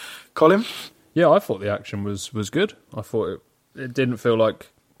 Colin? Yeah, I thought the action was good. I thought it didn't feel like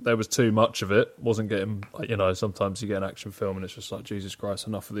there was too much of it. Wasn't getting, sometimes you get an action film and it's just like, Jesus Christ,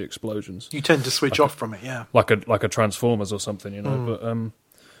 enough of the explosions. You tend to switch off from it, yeah. Like a Transformers or something,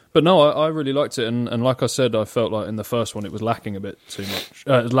 But no, I really liked it, and like I said, I felt like in the first one it was lacking a bit too much,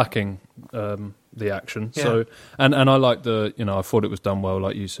 the action. Yeah. So, and I liked I thought it was done well,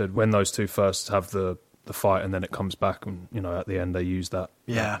 like you said, when those two first have the fight, and then it comes back, and at the end they use that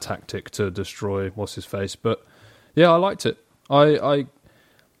tactic to destroy what's his face. But yeah, I liked it.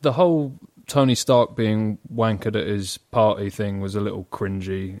 The whole Tony Stark being wankered at his party thing was a little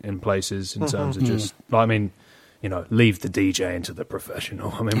cringy in places in terms of just, leave the DJ into the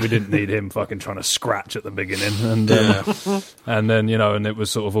professional. I mean, we didn't need him fucking trying to scratch at the beginning. And and then, and it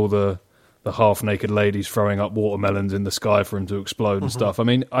was sort of all the half-naked ladies throwing up watermelons in the sky for him to explode and stuff. I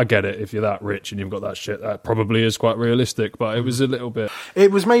mean, I get it. If you're that rich and you've got that shit, that probably is quite realistic, but it was a little bit...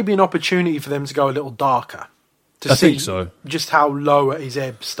 It was maybe an opportunity for them to go a little darker. I think so. Just how low at his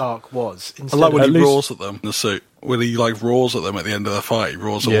ebb Stark was. I like when he roars at them in the suit. When he roars at them at the end of the fight, he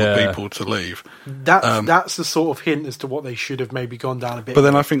roars at all the people to leave. That's the sort of hint as to what they should have maybe gone down a bit. But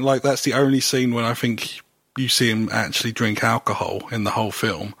then I think that's the only scene when I think you see him actually drink alcohol in the whole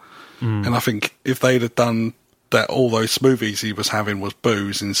film. And I think if they'd have done that, all those smoothies he was having was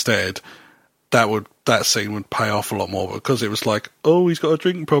booze instead, that scene would pay off a lot more. Because it was like, oh, he's got a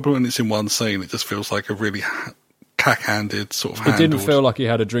drinking problem, and it's in one scene. It just feels like a really cack-handed sort of. It didn't feel like he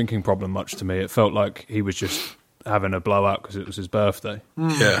had a drinking problem much to me. It felt like he was just having a blowout because it was his birthday.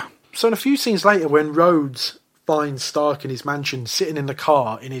 Yeah. So in a few scenes later, when Rhodes finds Stark in his mansion, sitting in the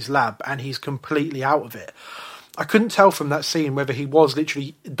car in his lab, and he's completely out of it, I couldn't tell from that scene whether he was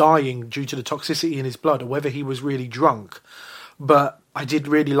literally dying due to the toxicity in his blood or whether he was really drunk. But I did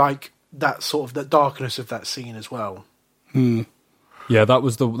really like that sort of that darkness of that scene as well. Yeah, that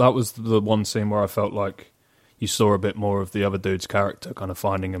was the one scene where I felt like you saw a bit more of the other dude's character, kind of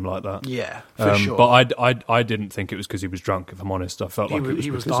finding him like that. Yeah, for sure. But I didn't think it was because he was drunk, if I'm honest. I felt like it was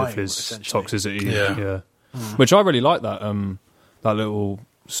because dying, of his toxicity. Yeah. Which I really like that little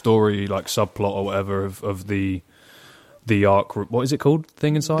story, like subplot or whatever of the arc. What is it called?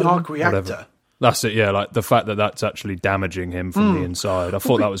 Thing inside the arc him? reactor. Whatever. That's it, yeah, like the fact that that's actually damaging him from the inside. I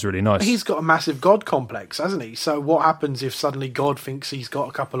thought that was really nice. He's got a massive God complex, hasn't he? So what happens if suddenly God thinks he's got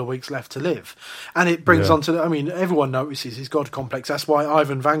a couple of weeks left to live? And it brings on to, everyone notices his God complex. That's why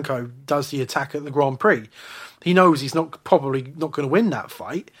Ivan Vanko does the attack at the Grand Prix. He knows he's probably not going to win that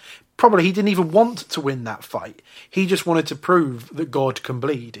fight. Probably he didn't even want to win that fight. He just wanted to prove that God can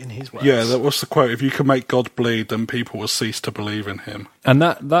bleed, in his words. Yeah, that was the quote. If you can make God bleed, then people will cease to believe in him. And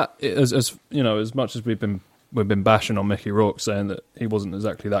that as much as we've been bashing on Mickey Rourke, saying that he wasn't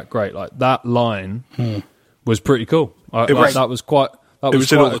exactly that great, like that line was pretty cool. It was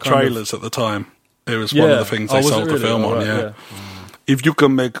in all the trailers at the time. It was one of the things they sold the film on. Yeah. If you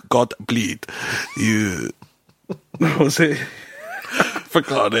can make God bleed, you what was it?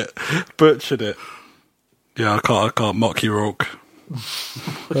 Forgot it. Butchered it. Yeah, I can't mock you, Rourke.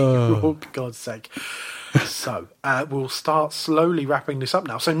 For God's sake. So, we'll start slowly wrapping this up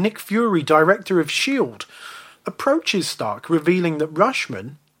now. So, Nick Fury, director of S.H.I.E.L.D., approaches Stark, revealing that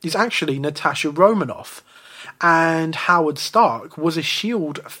Rushman is actually Natasha Romanoff, and Howard Stark was a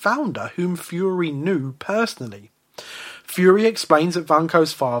S.H.I.E.L.D. founder whom Fury knew personally. Fury explains that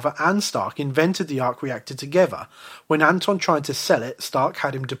Vanko's father and Stark invented the arc reactor together. When Anton tried to sell it, Stark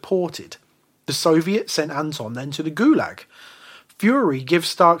had him deported. The Soviets sent Anton then to the Gulag. Fury gives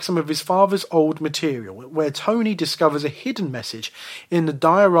Stark some of his father's old material, where Tony discovers a hidden message in the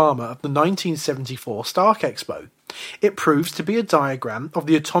diorama of the 1974 Stark Expo. It proves to be a diagram of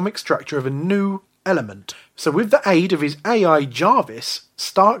the atomic structure of a new element. So with the aid of his AI Jarvis,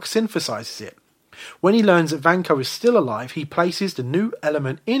 Stark synthesizes it. When he learns that Vanko is still alive, he places the new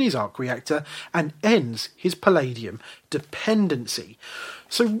element in his arc reactor and ends his palladium dependency.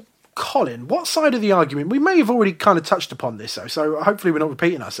 So, Colin, what side of the argument, we may have already kind of touched upon this though, so hopefully we're not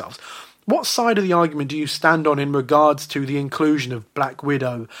repeating ourselves. What side of the argument do you stand on in regards to the inclusion of Black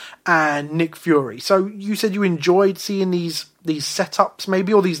Widow and Nick Fury? So you said you enjoyed seeing these setups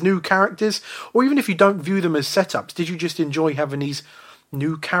maybe, or these new characters, or even if you don't view them as setups, did you just enjoy having these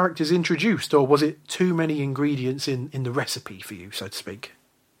new characters introduced, or was it too many ingredients in the recipe for you, so to speak?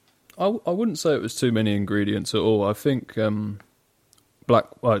 I wouldn't say it was too many ingredients at all. I think I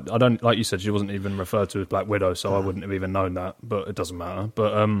don't, like you said, she wasn't even referred to as Black Widow, so I wouldn't have even known that, but it doesn't matter.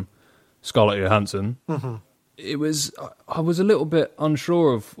 But Scarlett Johansson, I was a little bit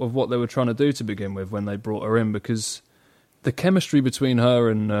unsure of what they were trying to do to begin with when they brought her in, because the chemistry between her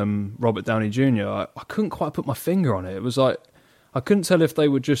and Robert Downey Jr., I couldn't quite put my finger on it. It was like, I couldn't tell if they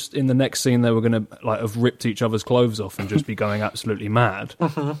were just, in the next scene, they were going to like have ripped each other's clothes off and just be going absolutely mad.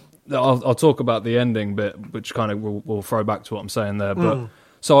 I'll talk about the ending bit, which kind of will throw back to what I'm saying there. But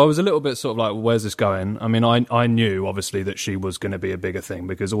so I was a little bit sort of like, well, where's this going? I mean, I knew, obviously, that she was going to be a bigger thing,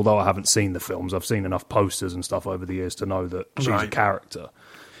 because although I haven't seen the films, I've seen enough posters and stuff over the years to know that she's a character.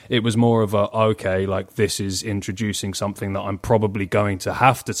 It was more of like, this is introducing something that I'm probably going to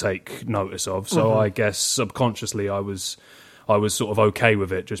have to take notice of. So I guess subconsciously I was sort of okay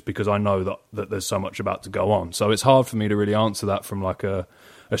with it, just because I know that there's so much about to go on. So it's hard for me to really answer that from like a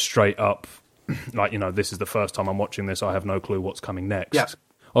straight up, like, this is the first time I'm watching this, I have no clue what's coming next. Yeah.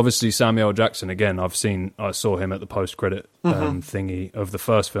 Obviously, Samuel L. Jackson, again, I saw him at the post-credit thingy of the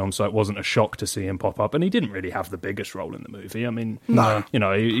first film, so it wasn't a shock to see him pop up. And he didn't really have the biggest role in the movie. I mean,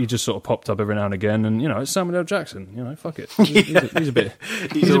 he just sort of popped up every now and again, and, it's Samuel L. Jackson, fuck it. He's a bit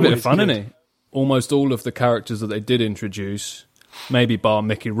of fun, isn't he? Almost all of the characters that they did introduce, maybe bar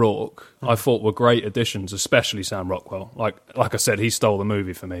Mickey Rourke, I thought were great additions, especially Sam Rockwell. Like I said, he stole the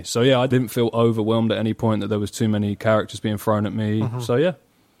movie for me. So yeah, I didn't feel overwhelmed at any point that there was too many characters being thrown at me. So yeah.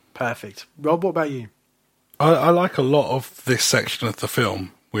 Perfect. Rob, what about you? I like a lot of this section of the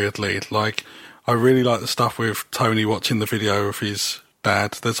film, weirdly. Like, I really like the stuff with Tony watching the video of his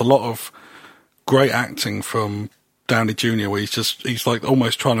dad. There's a lot of great acting from Downey Jr. where he's like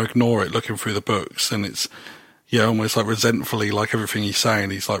almost trying to ignore it, looking through the books, and it's almost like resentfully, like everything he's saying,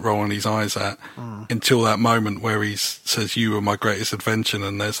 he's like rolling his eyes at until that moment where he says, "You were my greatest invention,"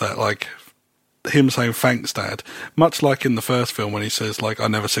 and there's that like him saying thanks, Dad, much like in the first film when he says like, "I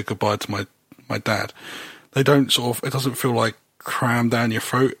never said goodbye to my dad." They don't it doesn't feel like crammed down your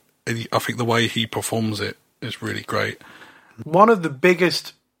throat. I think the way he performs it is really great. One of the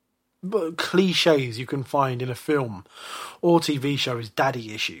biggest cliches you can find in a film or TV show is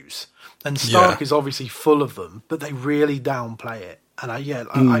daddy issues, and Stark is obviously full of them, but they really downplay it. And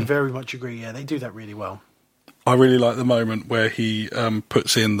I very much agree. Yeah, they do that really well. I really like the moment where he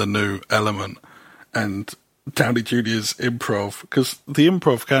puts in the new element and Downey Jr.'s improv, because the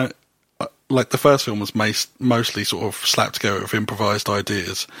improv like the first film was mostly sort of slapped together with improvised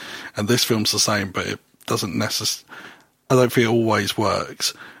ideas, and this film's the same, but it doesn't I don't think it always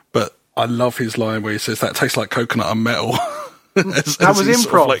works. But I love his line where he says, "That tastes like coconut and metal." That was improv.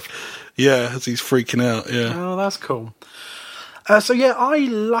 Sort of as he's freaking out. Yeah. Oh, that's cool. I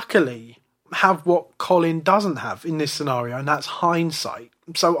luckily have what Colin doesn't have in this scenario, and that's hindsight.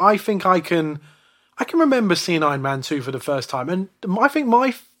 So I think I can remember seeing Iron Man 2 for the first time, and I think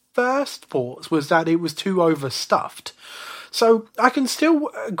my first thoughts was that it was too overstuffed. So I can still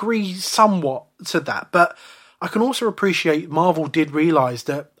agree somewhat to that, but I can also appreciate Marvel did realise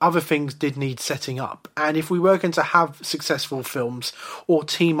that other things did need setting up, and if we were going to have successful films or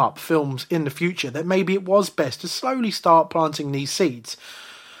team-up films in the future, that maybe it was best to slowly start planting these seeds.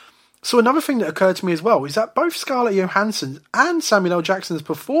 So another thing that occurred to me as well is that both Scarlett Johansson and Samuel L. Jackson's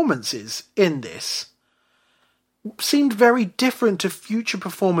performances in this seemed very different to future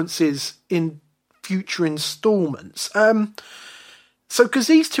performances in future installments. So because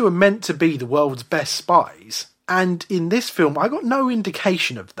these two are meant to be the world's best spies, and in this film I got no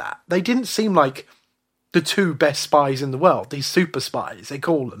indication of that. They didn't seem like the two best spies in the world, these super spies, they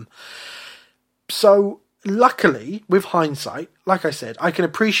call them. So luckily, with hindsight, like I said, I can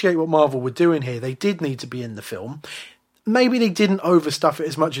appreciate what Marvel were doing here. They did need to be in the film. Maybe they didn't overstuff it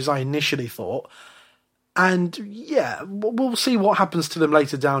as much as I initially thought. And yeah, we'll see what happens to them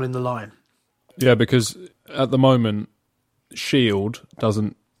later down in the line. Yeah, because at the moment, S.H.I.E.L.D.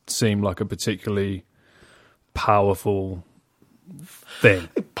 doesn't seem like a particularly powerful thing.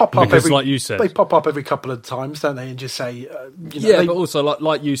 They pop up because, like you said, they pop up every couple of times, don't they? And just say, but also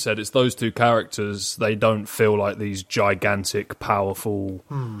like you said, it's those two characters. They don't feel like these gigantic, powerful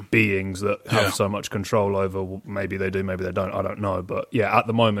beings that have so much control over. Maybe they do, maybe they don't. I don't know. But yeah, at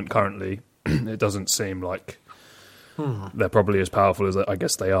the moment, currently, it doesn't seem like they're probably as powerful as I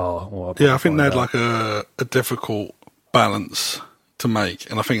guess they are. I think they had like a difficult balance to make,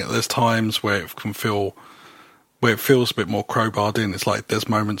 and I think there's times where it feels a bit more crowbarred in. It's like there's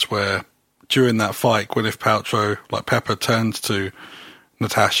moments where during that fight, Gwyneth Paltrow, like Pepper, turns to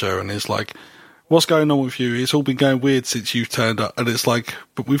Natasha and is like, "What's going on with you? It's all been going weird since you've turned up." And it's like,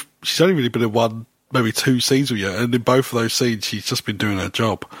 but she's only really been in one maybe 2 scenes with you, and in both of those scenes, she's just been doing her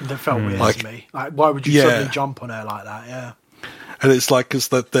job. That felt weird to me. Like, why would you suddenly jump on her like that? Yeah. And it's like, because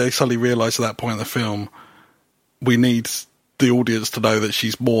they suddenly realise at that point in the film, we need the audience to know that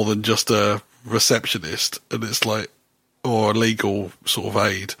she's more than just a receptionist, and it's like, or a legal sort of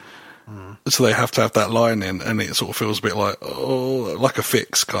aid. So they have to have that line in, and it sort of feels a bit like, like a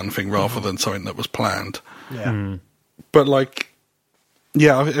fix kind of thing, rather than something that was planned. Yeah. But like,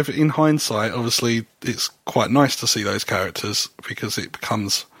 yeah, in hindsight, obviously, it's quite nice to see those characters because it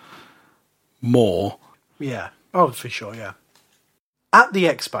becomes more. Yeah. Oh, for sure, yeah. At the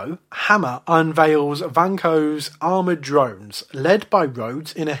expo, Hammer unveils Vanko's armoured drones, led by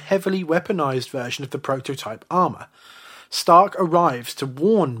Rhodes in a heavily weaponised version of the prototype armour. Stark arrives to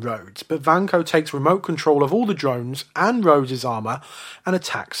warn Rhodes, but Vanko takes remote control of all the drones and Rhodes' armour and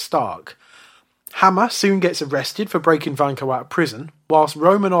attacks Stark. Hammer soon gets arrested for breaking Vanko out of prison, whilst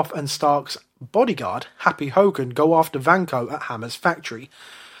Romanoff and Stark's bodyguard, Happy Hogan, go after Vanko at Hammer's factory.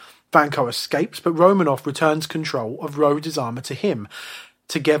 Vanko escapes, but Romanoff returns control of Rhodes' armour to him.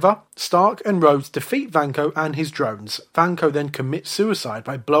 Together, Stark and Rhodes defeat Vanko and his drones. Vanko then commits suicide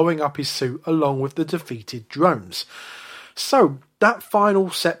by blowing up his suit along with the defeated drones. So, that final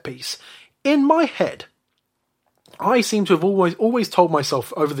set piece. In my head, I seem to have always told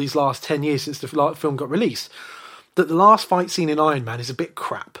myself over these last 10 years since the film got released that the last fight scene in Iron Man is a bit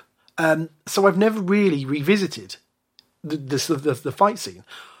crap. So I've never really revisited the fight scene.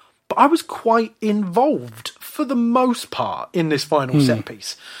 But I was quite involved for the most part in this final set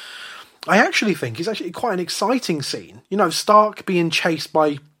piece. I actually think it's actually quite an exciting scene. You know, Stark being chased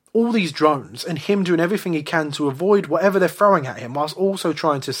by all these drones and him doing everything he can to avoid whatever they're throwing at him whilst also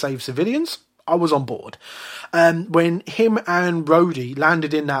trying to save civilians. I was on board. When him and Rhodey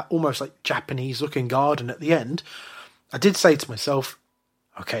landed in that almost like Japanese looking garden at the end, I did say to myself,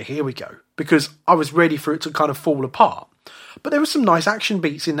 okay, here we go. Because I was ready for it to kind of fall apart. But there were some nice action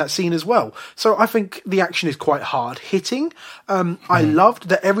beats in that scene as well. So I think the action is quite hard hitting. I loved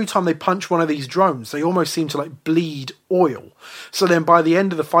that every time they punch one of these drones, they almost seem to like bleed oil. So then by the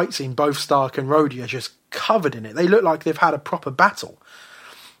end of the fight scene, both Stark and Rhodey are just covered in it. They look like they've had a proper battle.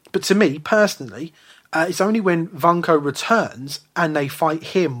 But to me, personally, it's only when Vanko returns and they fight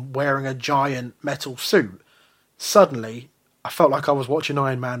him wearing a giant metal suit. Suddenly, I felt like I was watching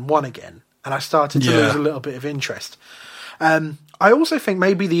Iron Man 1 again. And I started to lose a little bit of interest. I also think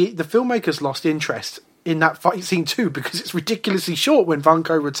maybe the filmmakers lost interest in that fight scene too, because it's ridiculously short when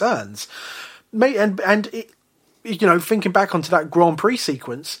Vanko returns. And it, you know, thinking back onto that Grand Prix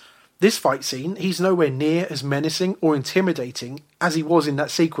sequence, this fight scene, he's nowhere near as menacing or intimidating as he was in that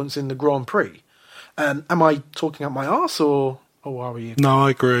sequence in the Grand Prix. Am I talking up my arse or are you? No,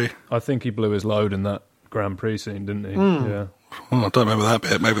 I agree. I think he blew his load in that Grand Prix scene, didn't he? Yeah. Oh, I don't remember that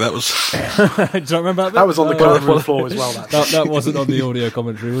bit. Maybe that was... Don't remember that bit? That was on the cutting room floor as well. That wasn't on the audio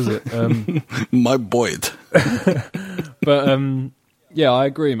commentary, was it? My Boyd. But, yeah, I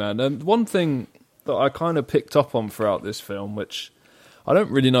agree, man. One thing that I kind of picked up on throughout this film, which I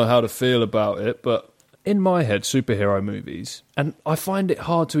don't really know how to feel about it, but in my head, superhero movies, and I find it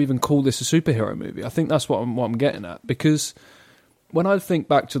hard to even call this a superhero movie. I think that's what I'm getting at, because when I think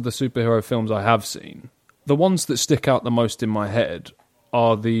back to the superhero films I have seen, the ones that stick out the most in my head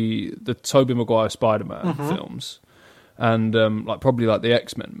are the Tobey Maguire Spider-Man films, and probably the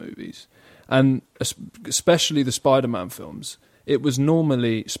X-Men movies, and especially the Spider-Man films. It was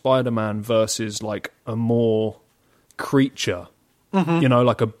normally Spider-Man versus like a more creature, you know,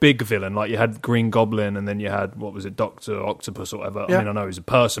 like a big villain. Like you had Green Goblin, and then you had, what was it, Dr. Octopus or whatever. Yeah. I mean, I know he's a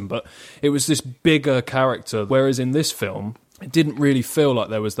person, but it was this bigger character. Whereas in this film, it didn't really feel like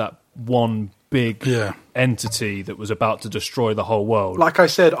there was that one big entity that was about to destroy the whole world. Like I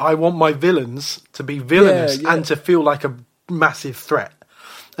said, I want my villains to be villainous and to feel like a massive threat.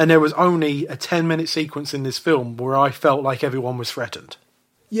 And there was only a 10-minute sequence in this film where I felt like everyone was threatened.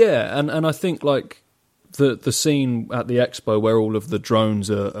 Yeah, and I think like the scene at the expo where all of the drones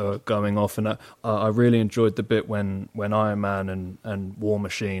are going off, and I really enjoyed the bit when Iron Man and War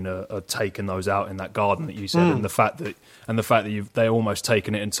Machine are taking those out in that garden that you said, and the fact that they're almost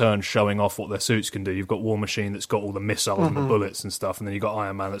taking it in turns showing off what their suits can do. You've got War Machine that's got all the missiles and the bullets and stuff, and then you've got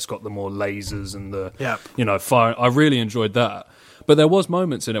Iron Man that's got the more lasers and the fire. I really enjoyed that, but there was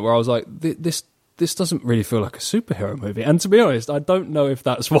moments in it where I was like, this doesn't really feel like a superhero movie. And to be honest, I don't know if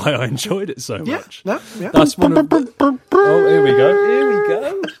that's why I enjoyed it so much. That's one of oh, here we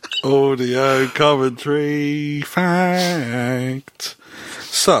go. Audio commentary fact.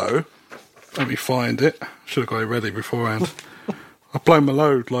 So, let me find it. Should have got it ready beforehand. I've blown my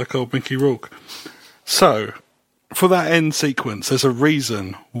load like old Mickey Rourke. So, for that end sequence, there's a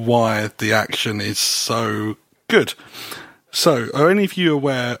reason why the action is so good. So, are any of you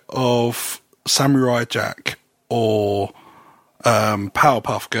aware of Samurai Jack or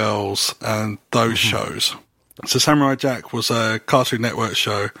Powerpuff Girls and those shows? So, Samurai Jack was a Cartoon Network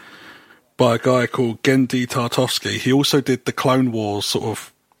show by a guy called Genndy Tartakovsky. He also did the Clone Wars sort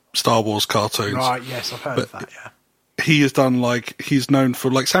of Star Wars cartoons. Right, yes, I've heard of that, yeah. He has done, he's known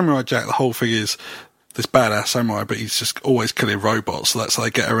for, Samurai Jack, the whole thing is this badass samurai, but he's just always killing robots. So that's how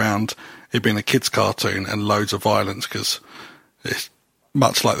they get around it being a kid's cartoon and loads of violence, because it's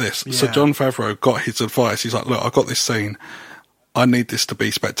much like this. Yeah. So Jon Favreau got his advice. He's like, look, I've got this scene. I need this to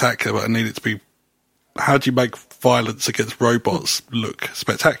be spectacular, but I need it to be... How do you make violence against robots look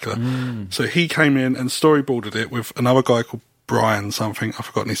spectacular? So he came in and storyboarded it with another guy called Brian something. I've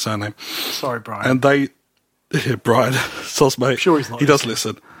forgotten his surname. Sorry, Brian. And they... Yeah, Brian, sos mate. Sure he's not He does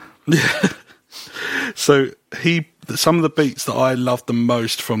listen. Yeah. So some of the beats that I loved the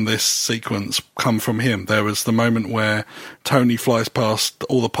most from this sequence come from him. There was the moment where Tony flies past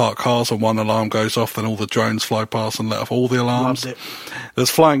all the parked cars and one alarm goes off, then all the drones fly past and let off all the alarms. Loved it. There's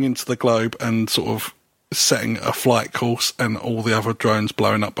flying into the globe and sort of setting a flight course and all the other drones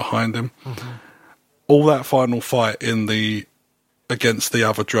blowing up behind him. All that final fight against the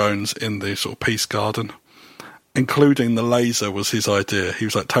other drones in the sort of Peace Garden, including the laser, was his idea. He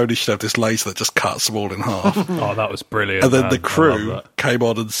was like, Tony should have this laser that just cuts them all in half. Oh, that was brilliant. And then man. the I crew love that. came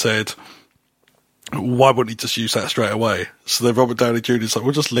on and said, why wouldn't he just use that straight away? So then Robert Downey Jr. is like,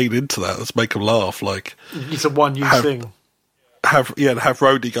 we'll just lean into that. Let's make him laugh. It's a one-use thing. Have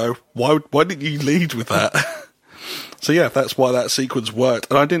Rhodey go, why didn't you lead with that? So yeah, that's why that sequence worked.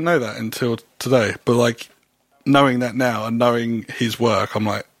 And I didn't know that until today. But knowing that now and knowing his work, I'm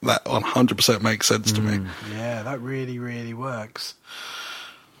like, that 100% makes sense to me. Yeah, that really, really works.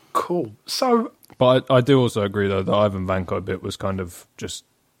 Cool. So... But I do also agree, though, the Ivan Vanko bit was kind of just...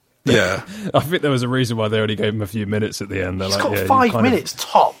 Yeah. I think there was a reason why they only gave him a few minutes at the end. They're He's like, got 5 minutes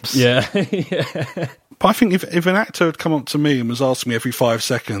tops. Yeah. But I think if an actor had come up to me and was asking me every 5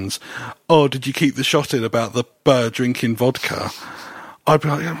 seconds, oh, did you keep the shot in about the bird drinking vodka? I'd be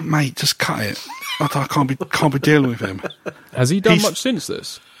like, mate, just cut it. I can't be dealing with him. Has he done much since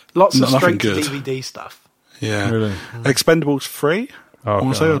this? Lots of Nothing straight to good. DVD stuff. Yeah. Really? Expendables 3, I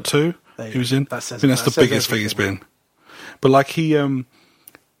want to say, or 2, There he was in. that says- I think that's that the says biggest thing he's everything. been. But he,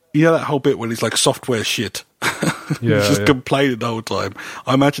 that whole bit when he's like, software shit. Yeah, He's just yeah. complaining the whole time.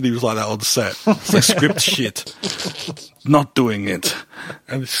 I imagine he was like that on set. It's like script shit. Not doing it.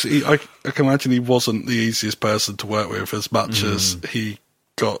 And I can imagine he wasn't the easiest person to work with as much as he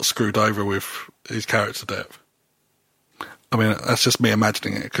got screwed over with his character depth. I mean, that's just me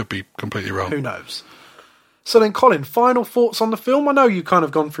imagining it. It could be completely wrong. Who knows? So then, Colin, final thoughts on the film? I know you've kind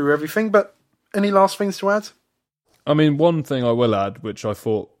of gone through everything, but any last things to add? I mean, one thing I will add, which I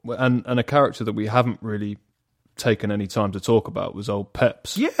thought, and a character that we haven't really taken any time to talk about, was old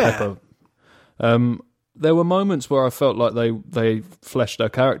Peps. Yeah. Pepper. There were moments where I felt like they fleshed her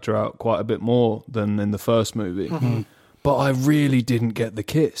character out quite a bit more than in the first movie. But I really didn't get the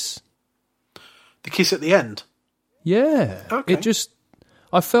kiss. The kiss at the end? Yeah. Okay.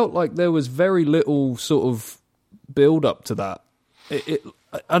 I felt like there was very little sort of build up to that.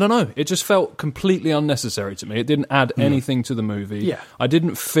 I don't know. It just felt completely unnecessary to me. It didn't add anything to the movie. Yeah. I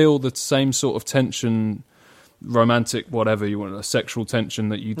didn't feel the same sort of tension, romantic, whatever you want, sexual tension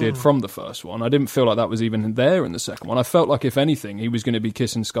that you did from the first one. I didn't feel like that was even there in the second one. I felt like, if anything, he was going to be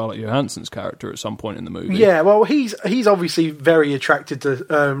kissing Scarlett Johansson's character at some point in the movie. Yeah, well, he's obviously very attracted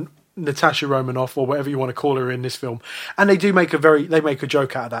to Natasha Romanoff, or whatever you want to call her in this film, and they make a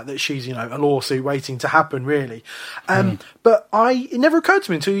joke out of that she's a lawsuit waiting to happen, really. But it never occurred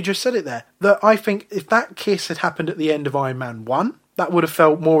to me until you just said it there that I think if that kiss had happened at the end of Iron Man 1, that would have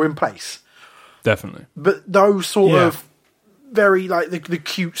felt more in place. Definitely. But those sort of very the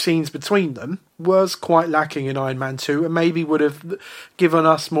cute scenes between them was quite lacking in Iron Man 2, and maybe would have given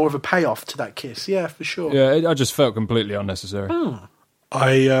us more of a payoff to that kiss. Yeah, for sure. Yeah, I just felt completely unnecessary.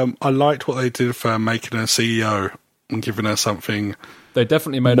 I liked what they did for making her CEO and giving her something. They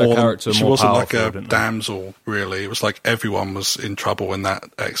definitely made her character she more wasn't powerful, like a didn't they? damsel, really. It was like everyone was in trouble in that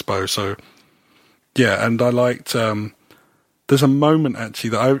expo. So, yeah, and I liked... there's a moment, actually,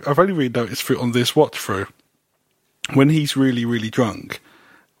 that I've only really noticed through on this watch-through. When he's really, really drunk,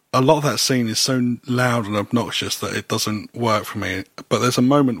 a lot of that scene is so loud and obnoxious that it doesn't work for me. But there's a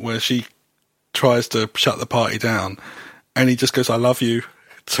moment where she tries to shut the party down, and he just goes, I love you,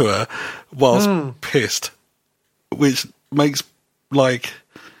 to her, whilst pissed. Which makes, I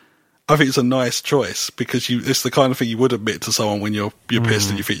think it's a nice choice, because it's the kind of thing you would admit to someone when you're pissed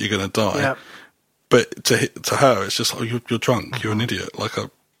and you think you're going to die. Yep. But to her, it's just, oh, you're drunk, you're an idiot. Like,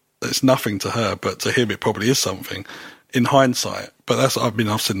 it's nothing to her, but to him, it probably is something in hindsight. But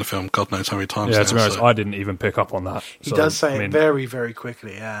I've seen the film God knows how many times. Yeah, now, to be honest, I didn't even pick up on that. He does say it very, very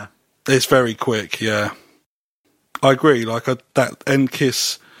quickly, yeah. It's very quick, yeah. I agree. Like, that end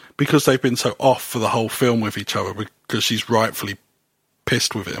kiss, because they've been so off for the whole film with each other, because she's rightfully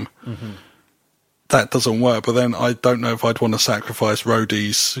pissed with him, that doesn't work. But then I don't know if I'd want to sacrifice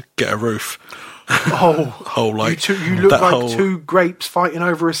Rhodey's get a roof. Oh, like, you look like two grapes fighting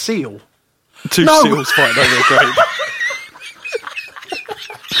over a seal. Two seals fighting over a grape.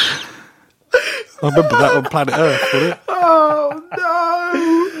 I remember that on Planet Earth, wasn't it? Oh,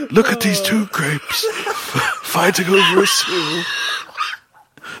 no! Look at these two grapes fighting over a seal.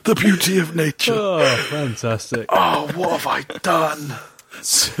 The beauty of nature. Oh, fantastic. Oh, what have I done?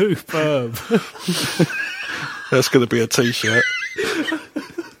 Superb. That's going to be a T-shirt.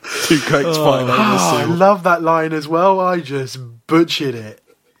 Two grapes fighting over a I seal. love that line as well. I just butchered it.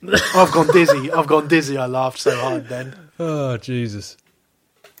 I've gone dizzy. I laughed so hard then. Oh, Jesus.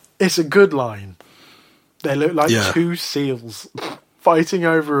 It's a good line. They look like two seals fighting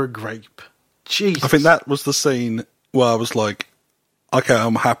over a grape. Jesus. I think that was the scene where I was like, okay,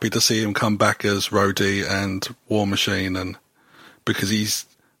 I'm happy to see him come back as Rhodey and War Machine, and because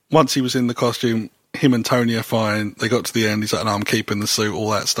once he was in the costume, him and Tony are fine. They got to the end, he's like, no, I'm keeping the suit, all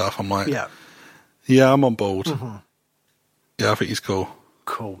that stuff. I'm like, yeah, I'm on board. Yeah, I think he's cool.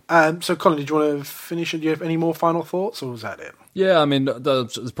 Cool. So, Colin, did you want to finish? Do you have any more final thoughts, or was that it? Yeah, I mean,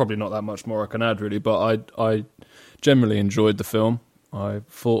 there's probably not that much more I can add, really, but I generally enjoyed the film. I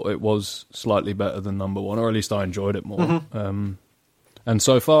thought it was slightly better than number one, or at least I enjoyed it more. And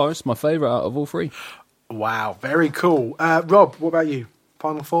so far, it's my favourite out of all three. Wow, very cool. Rob, what about you?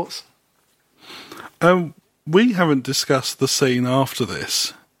 Final thoughts? We haven't discussed the scene after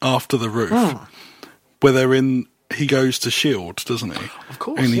this, after the roof, where he goes to S.H.I.E.L.D., doesn't he? Of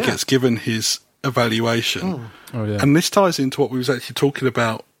course, and he gets given his evaluation. Oh, yeah. And this ties into what we was actually talking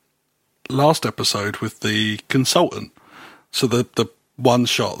about last episode with the consultant. So the one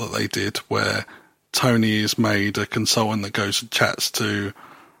shot that they did where Tony is made a consultant that goes and chats to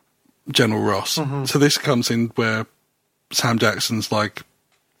General Ross. So this comes in where Sam Jackson's like,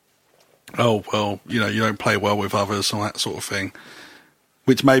 oh, well, you don't play well with others and that sort of thing,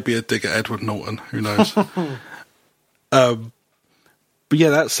 which may be a dig at Edward Norton, who knows. But yeah,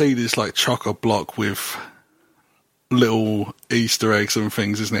 that scene is like chock-a-block with little Easter eggs and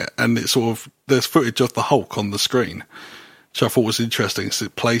things, isn't it? And it's sort of, there's footage of the Hulk on the screen, which I thought was interesting. So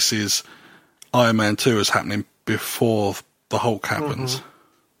it places Iron Man 2 as happening before the Hulk happens.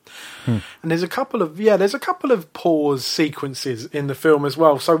 And there's a couple of pause sequences in the film as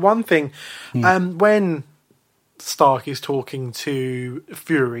well. So one thing, when Stark is talking to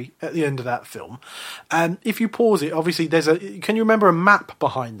Fury at the end of that film, if you pause it, obviously can you remember a map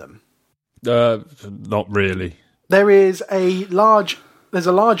behind them? Not really. There's a large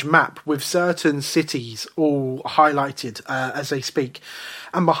map with certain cities all highlighted as they speak,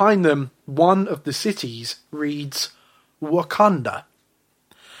 and behind them, one of the cities reads Wakanda,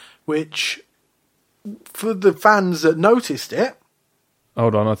 which, for the fans that noticed it,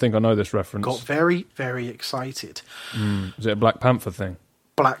 Hold on, I think I know this reference. got very, very excited. Is it a Black Panther thing?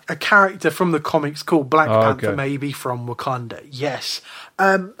 A character from the comics called Black Panther, okay. maybe from Wakanda. Yes,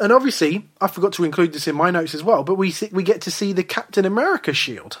 and obviously I forgot to include this in my notes as well. But we get to see the Captain America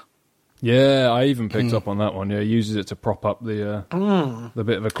shield. Yeah, I even picked up on that one. Yeah, he uses it to prop up the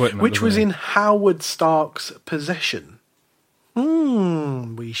bit of equipment, Which was he? in Howard Stark's possession.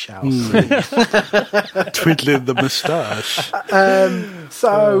 We shall see. Twiddling the moustache.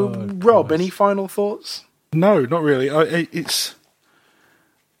 Rob, any final thoughts? No, not really.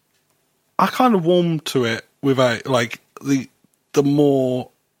 I kind of warm to it without, like, the more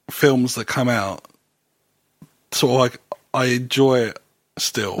films that come out, sort of like, I enjoy it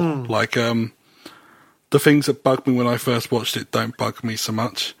still. Like, the things that bugged me when I first watched it don't bug me so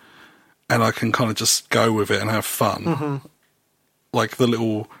much, and I can kind of just go with it and have fun. Like, the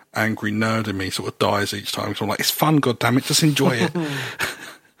little angry nerd in me sort of dies each time, so I'm like, it's fun, goddammit, just enjoy it.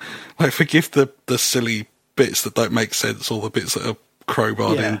 Like, forgive the silly bits that don't make sense, or the bits that are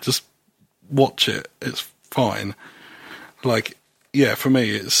crowbarred in, just watch it, it's fine. Like, yeah, for me,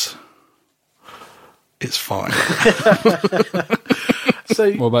 it's fine.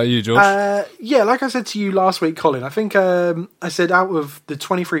 So, What about you, George? like I said to you last week, Colin, I think I said out of the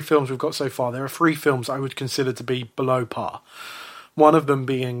 23 films we've got so far, there are 3 films I would consider to be below par. One of them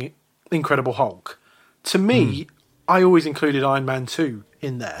being Incredible Hulk. To me, I always included Iron Man 2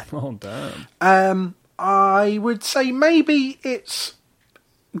 in there. Oh, damn. I would say maybe it's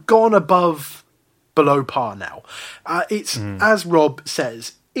gone above below par now. It's as Rob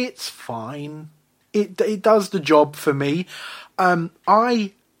says, it's fine. It does the job for me.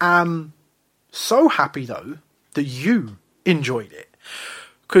 I am so happy though that you enjoyed it,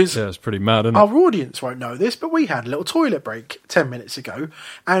 because Yeah, it's pretty mad, isn't it? our audience won't know this, but we had a little toilet break 10 minutes ago,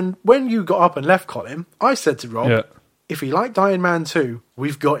 and when you got up and left, Colin, I said to Rob, Yeah. if he liked Iron Man 2,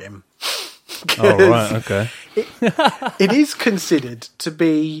 we've got him. Oh, right, okay. It is considered to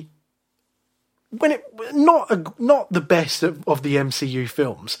be not the best of the MCU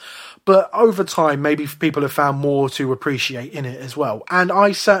films, but over time maybe people have found more to appreciate in it as well. And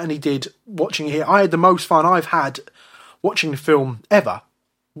I certainly did watching it here. I had the most fun I've had watching the film ever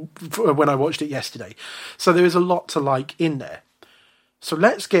when I watched it yesterday. So there is a lot to like in there. So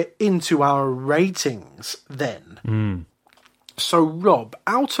let's get into our ratings then. So Rob,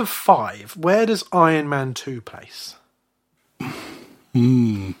 out of 5, where does Iron Man 2 place?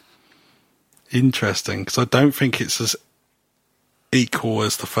 Interesting, because I don't think it's as equal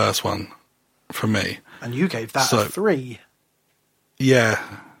as the first one for me. And you gave that So- a 3. Yeah,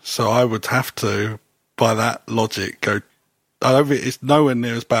 so I would have to, by that logic, go. I don't think it's nowhere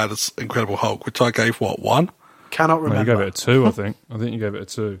near as bad as Incredible Hulk, which I gave 1. Cannot No, you remember. gave it a 2, I think. I think you gave it a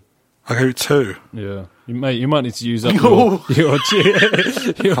 2. I gave it 2. Yeah. You might need to use up Oh. your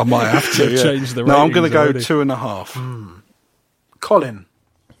I might have to. Yeah. change the No, I'm going to ratings go already. 2.5. Colin,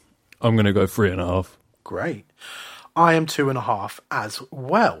 I'm going to go 3.5. great. I am 2.5 as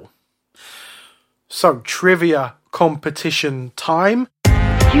well. So, trivia competition time.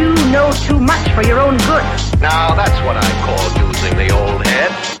 You know too much for your own good. Now that's what I call using the old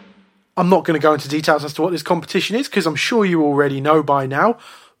head. I'm not going to go into details as to what this competition is, because I'm sure you already know by now.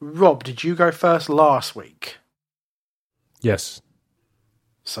 Rob, did you go first last week? Yes.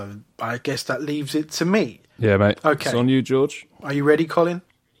 So, I guess that leaves it to me. Yeah, mate. Okay. It's on you, George. Are you ready, Colin?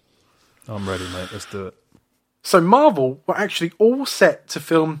 I'm ready, mate. Let's do it. So Marvel were actually all set to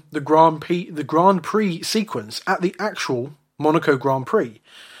film the Grand Prix sequence at the actual Monaco Grand Prix.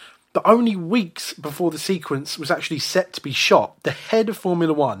 But only weeks before the sequence was actually set to be shot, the head of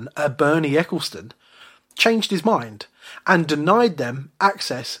Formula One, Bernie Ecclestone, changed his mind and denied them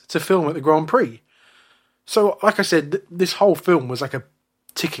access to film at the Grand Prix. So, like I said, this whole film was like a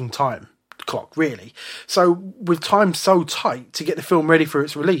ticking time clock, really. So, with time so tight to get the film ready for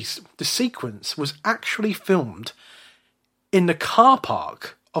its release, the sequence was actually filmed in the car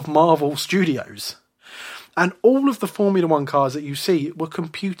park of Marvel Studios. And all of the Formula One cars that you see were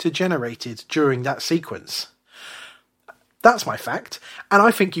computer generated during that sequence. That's my fact, and I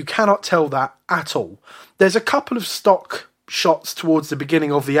think you cannot tell that at all. There's a couple of stock shots towards the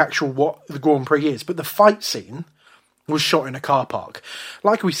beginning of the actual what the Grand Prix is, but the fight scene was shot in a car park.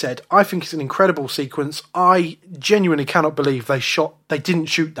 Like we said, I think it's an incredible sequence. I genuinely cannot believe they didn't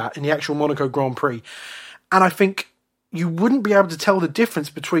shoot that in the actual Monaco Grand Prix. And I think you wouldn't be able to tell the difference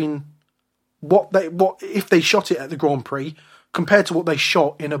between what if they shot it at the Grand Prix compared to what they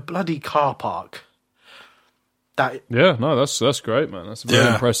shot in a bloody car park. Yeah, no, that's great, man. That's very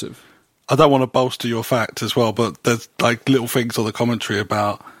Yeah. impressive. I don't want to bolster your fact as well, but there's like little things on the commentary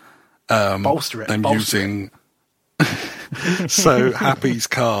about Bolster it. them bolster it. using. So Happy's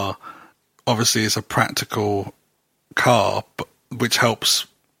car obviously is a practical car, but, which helps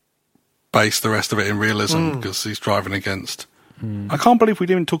base the rest of it in realism because he's driving against. I can't believe we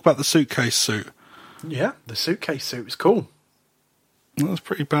didn't talk about the suitcase suit. Yeah, the suitcase suit was cool. That was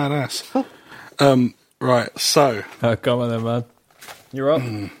pretty badass. Right, so Come on then, man. You're up.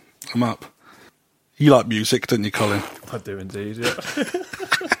 I'm up. You like music, don't you, Colin? I do indeed, yeah.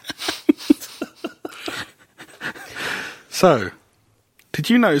 So, did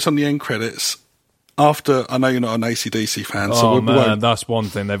you notice on the end credits, after, I know you're not an AC/DC fan, so Oh, we man, won't, that's one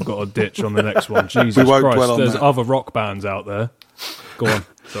thing they've got to ditch on the next one. Jesus We won't Christ, dwell on there's that. other rock bands out there. Go on,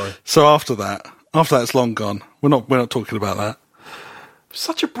 sorry. so after that's long gone. We're not talking about that.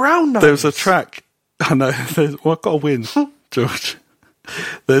 Such a brown nose. There was a track. I know. I've got to win, George.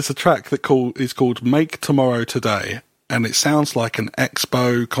 There's a track that is called "Make Tomorrow Today," and it sounds like an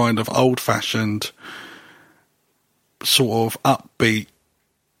expo kind of old-fashioned, sort of upbeat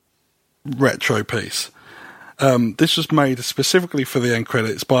retro piece. This was made specifically for the end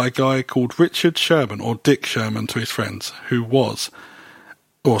credits by a guy called Richard Sherman, or Dick Sherman to his friends, who was,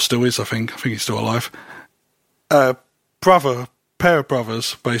 or still is, I think he's still alive, pair of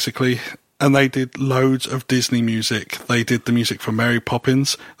brothers, basically, and they did loads of Disney music. They did the music for Mary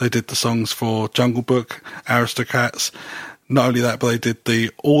Poppins, they did the songs for Jungle Book, Aristocats. Not only that, but they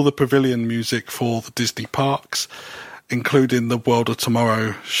did all the pavilion music for the Disney parks, including the World of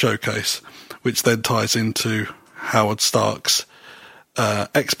Tomorrow showcase, which then ties into Howard Stark's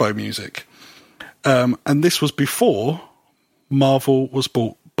expo music. And this was before Marvel was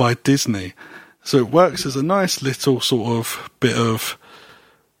bought by Disney. So it works as a nice little sort of bit of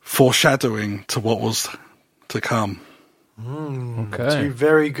foreshadowing to what was to come. Okay. Two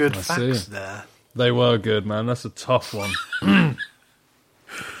very good I facts see. there. They were good, man. That's a tough one.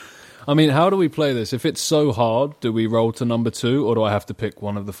 I mean, how do we play this? If it's so hard, do we roll to number 2, or do I have to pick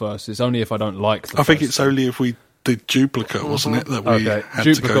one of the first? It's only if I don't like the I think first it's two. only if we did duplicate, wasn't it, that we Okay, had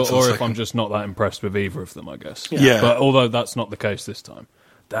to go duplicate, to the or if second. I'm just not that impressed with either of them, I guess. Yeah. But although that's not the case this time.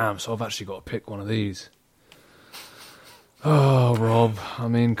 Damn, so I've actually got to pick one of these. Oh, Rob. I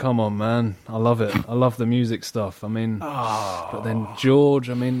mean, come on, man. I love it. I love the music stuff. I mean, but then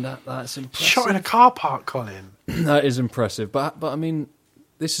George, I mean, that's impressive. Shot in a car park, Colin. That is impressive. But I mean,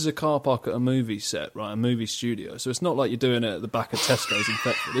 this is a car park at a movie set, right? A movie studio. So it's not like you're doing it at the back of Tesco's in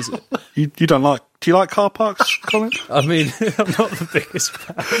Thetford, is it? You don't like... Do you like car parks, Colin? I mean, I'm not the biggest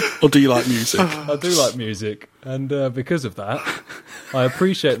fan. Or do you like music? I do like music, and because of that, I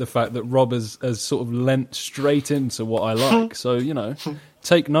appreciate the fact that Rob has sort of lent straight into what I like. So, you know,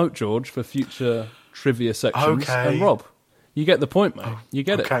 take note, George, for future trivia sections. Okay. And Rob, you get the point, mate. You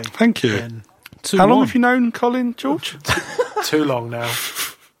get Okay. it. Thank you. Then 2-1. How long have you known Colin, George? too long now.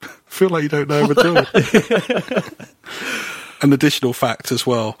 Feel like you don't know him at all. An additional fact as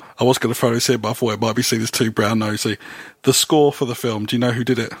well. I was going to throw this in, but I thought it might be seen as too brown nosy. The score for the film. Do you know who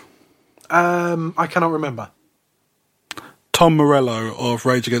did it? I cannot remember. Tom Morello of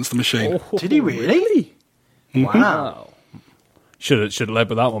Rage Against the Machine. Did he really? Wow. Wow. Should have led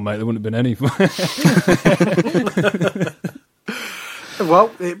with that one, mate. There wouldn't have been any.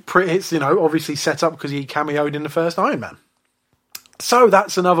 Well, it's, you know, obviously set up because he cameoed in the first Iron Man. So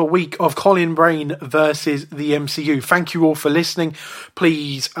that's another week of Colin Brain versus the MCU. Thank you all for listening.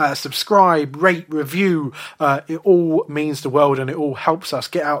 Please subscribe, rate, review. It all means the world, and it all helps us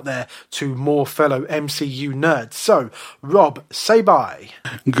get out there to more fellow MCU nerds. So, Rob, say bye.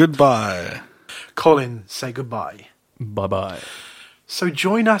 Goodbye. Colin, say goodbye. Bye-bye. So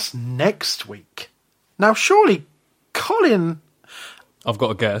join us next week. Now, surely, Colin, I've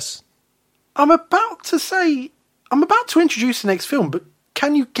got a guess. I'm about to introduce the next film, but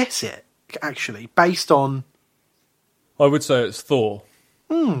can you guess it, actually, based on... I would say it's Thor.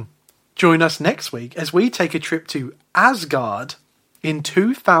 Join us next week as we take a trip to Asgard in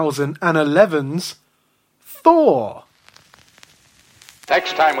 2011's Thor.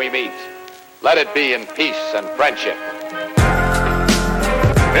 Next time we meet, let it be in peace and friendship.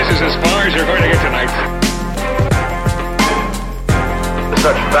 This is as far as you're going to get tonight.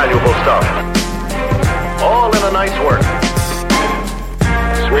 Such valuable stuff. All in a night's work.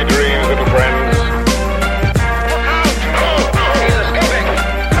 Sweet dreams, little friends. He's escaping.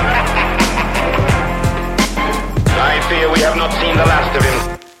 I fear we have not seen the last of him.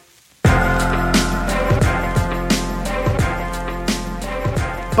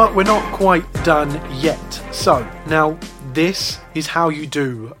 But we're not quite done yet. So, now, this is how you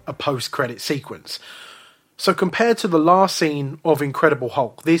do a post-credit sequence. So compared to the last scene of Incredible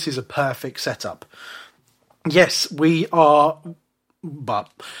Hulk, this is a perfect setup. Yes, we are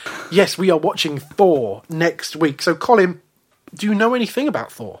watching Thor next week. So, Colin, do you know anything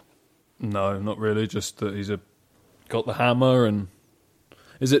about Thor? No, not really. Just that he's got the hammer, and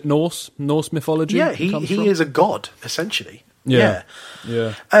is it Norse mythology? Yeah, he comes he from? is a god, essentially. Yeah.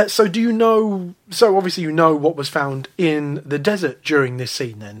 So do you know... So obviously you know what was found in the desert during this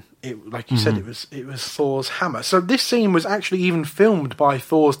scene then. Like you said, it was Thor's hammer. So this scene was actually even filmed by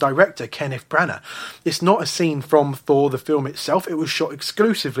Thor's director, Kenneth Branagh. It's not a scene from Thor, the film itself. It was shot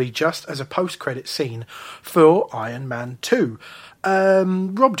exclusively just as a post-credit scene for Iron Man 2.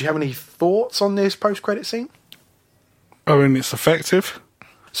 Rob, do you have any thoughts on this post-credit scene? I mean, it's effective.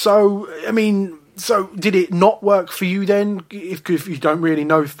 So, I mean... So, did it not work for you then? If you don't really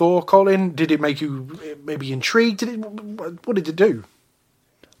know Thor, Colin, did it make you maybe intrigued? What did it do?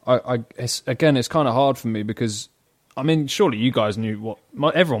 It's kind of hard for me because, I mean, surely you guys knew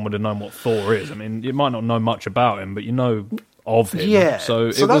everyone would have known what Thor is. I mean, you might not know much about him, but you know of him. Yeah.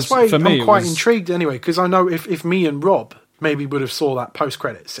 So that's why I'm quite intrigued anyway, because I know if me and Rob maybe would have saw that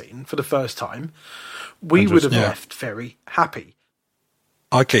post-credit scene for the first time, we would have left very happy.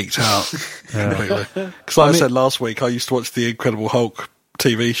 I geeked out completely. Because like I said last week, I used to watch the Incredible Hulk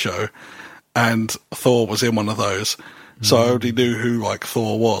TV show, and Thor was in one of those. So I already knew who like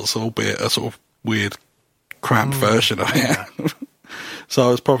Thor was, albeit a sort of weird, cramped version of it. So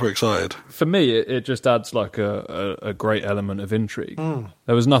I was proper excited. For me, it just adds like a great element of intrigue.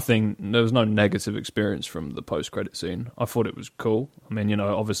 There was no negative experience from the post-credit scene. I thought it was cool. I mean, you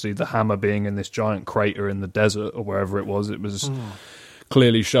know, obviously the hammer being in this giant crater in the desert or wherever it was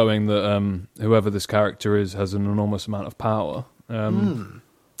clearly showing that whoever this character is has an enormous amount of power. And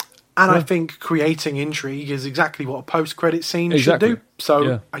I think creating intrigue is exactly what a post-credit scene Exactly. should do. So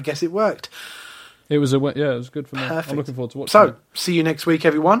Yeah. I guess it worked. It was it was good for me. Perfect. I'm looking forward to watching So, it. see you next week,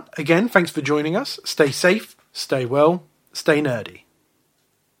 everyone. Again, thanks for joining us. Stay safe, stay well, stay nerdy.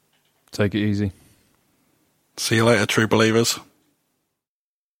 Take it easy. See you later, true believers.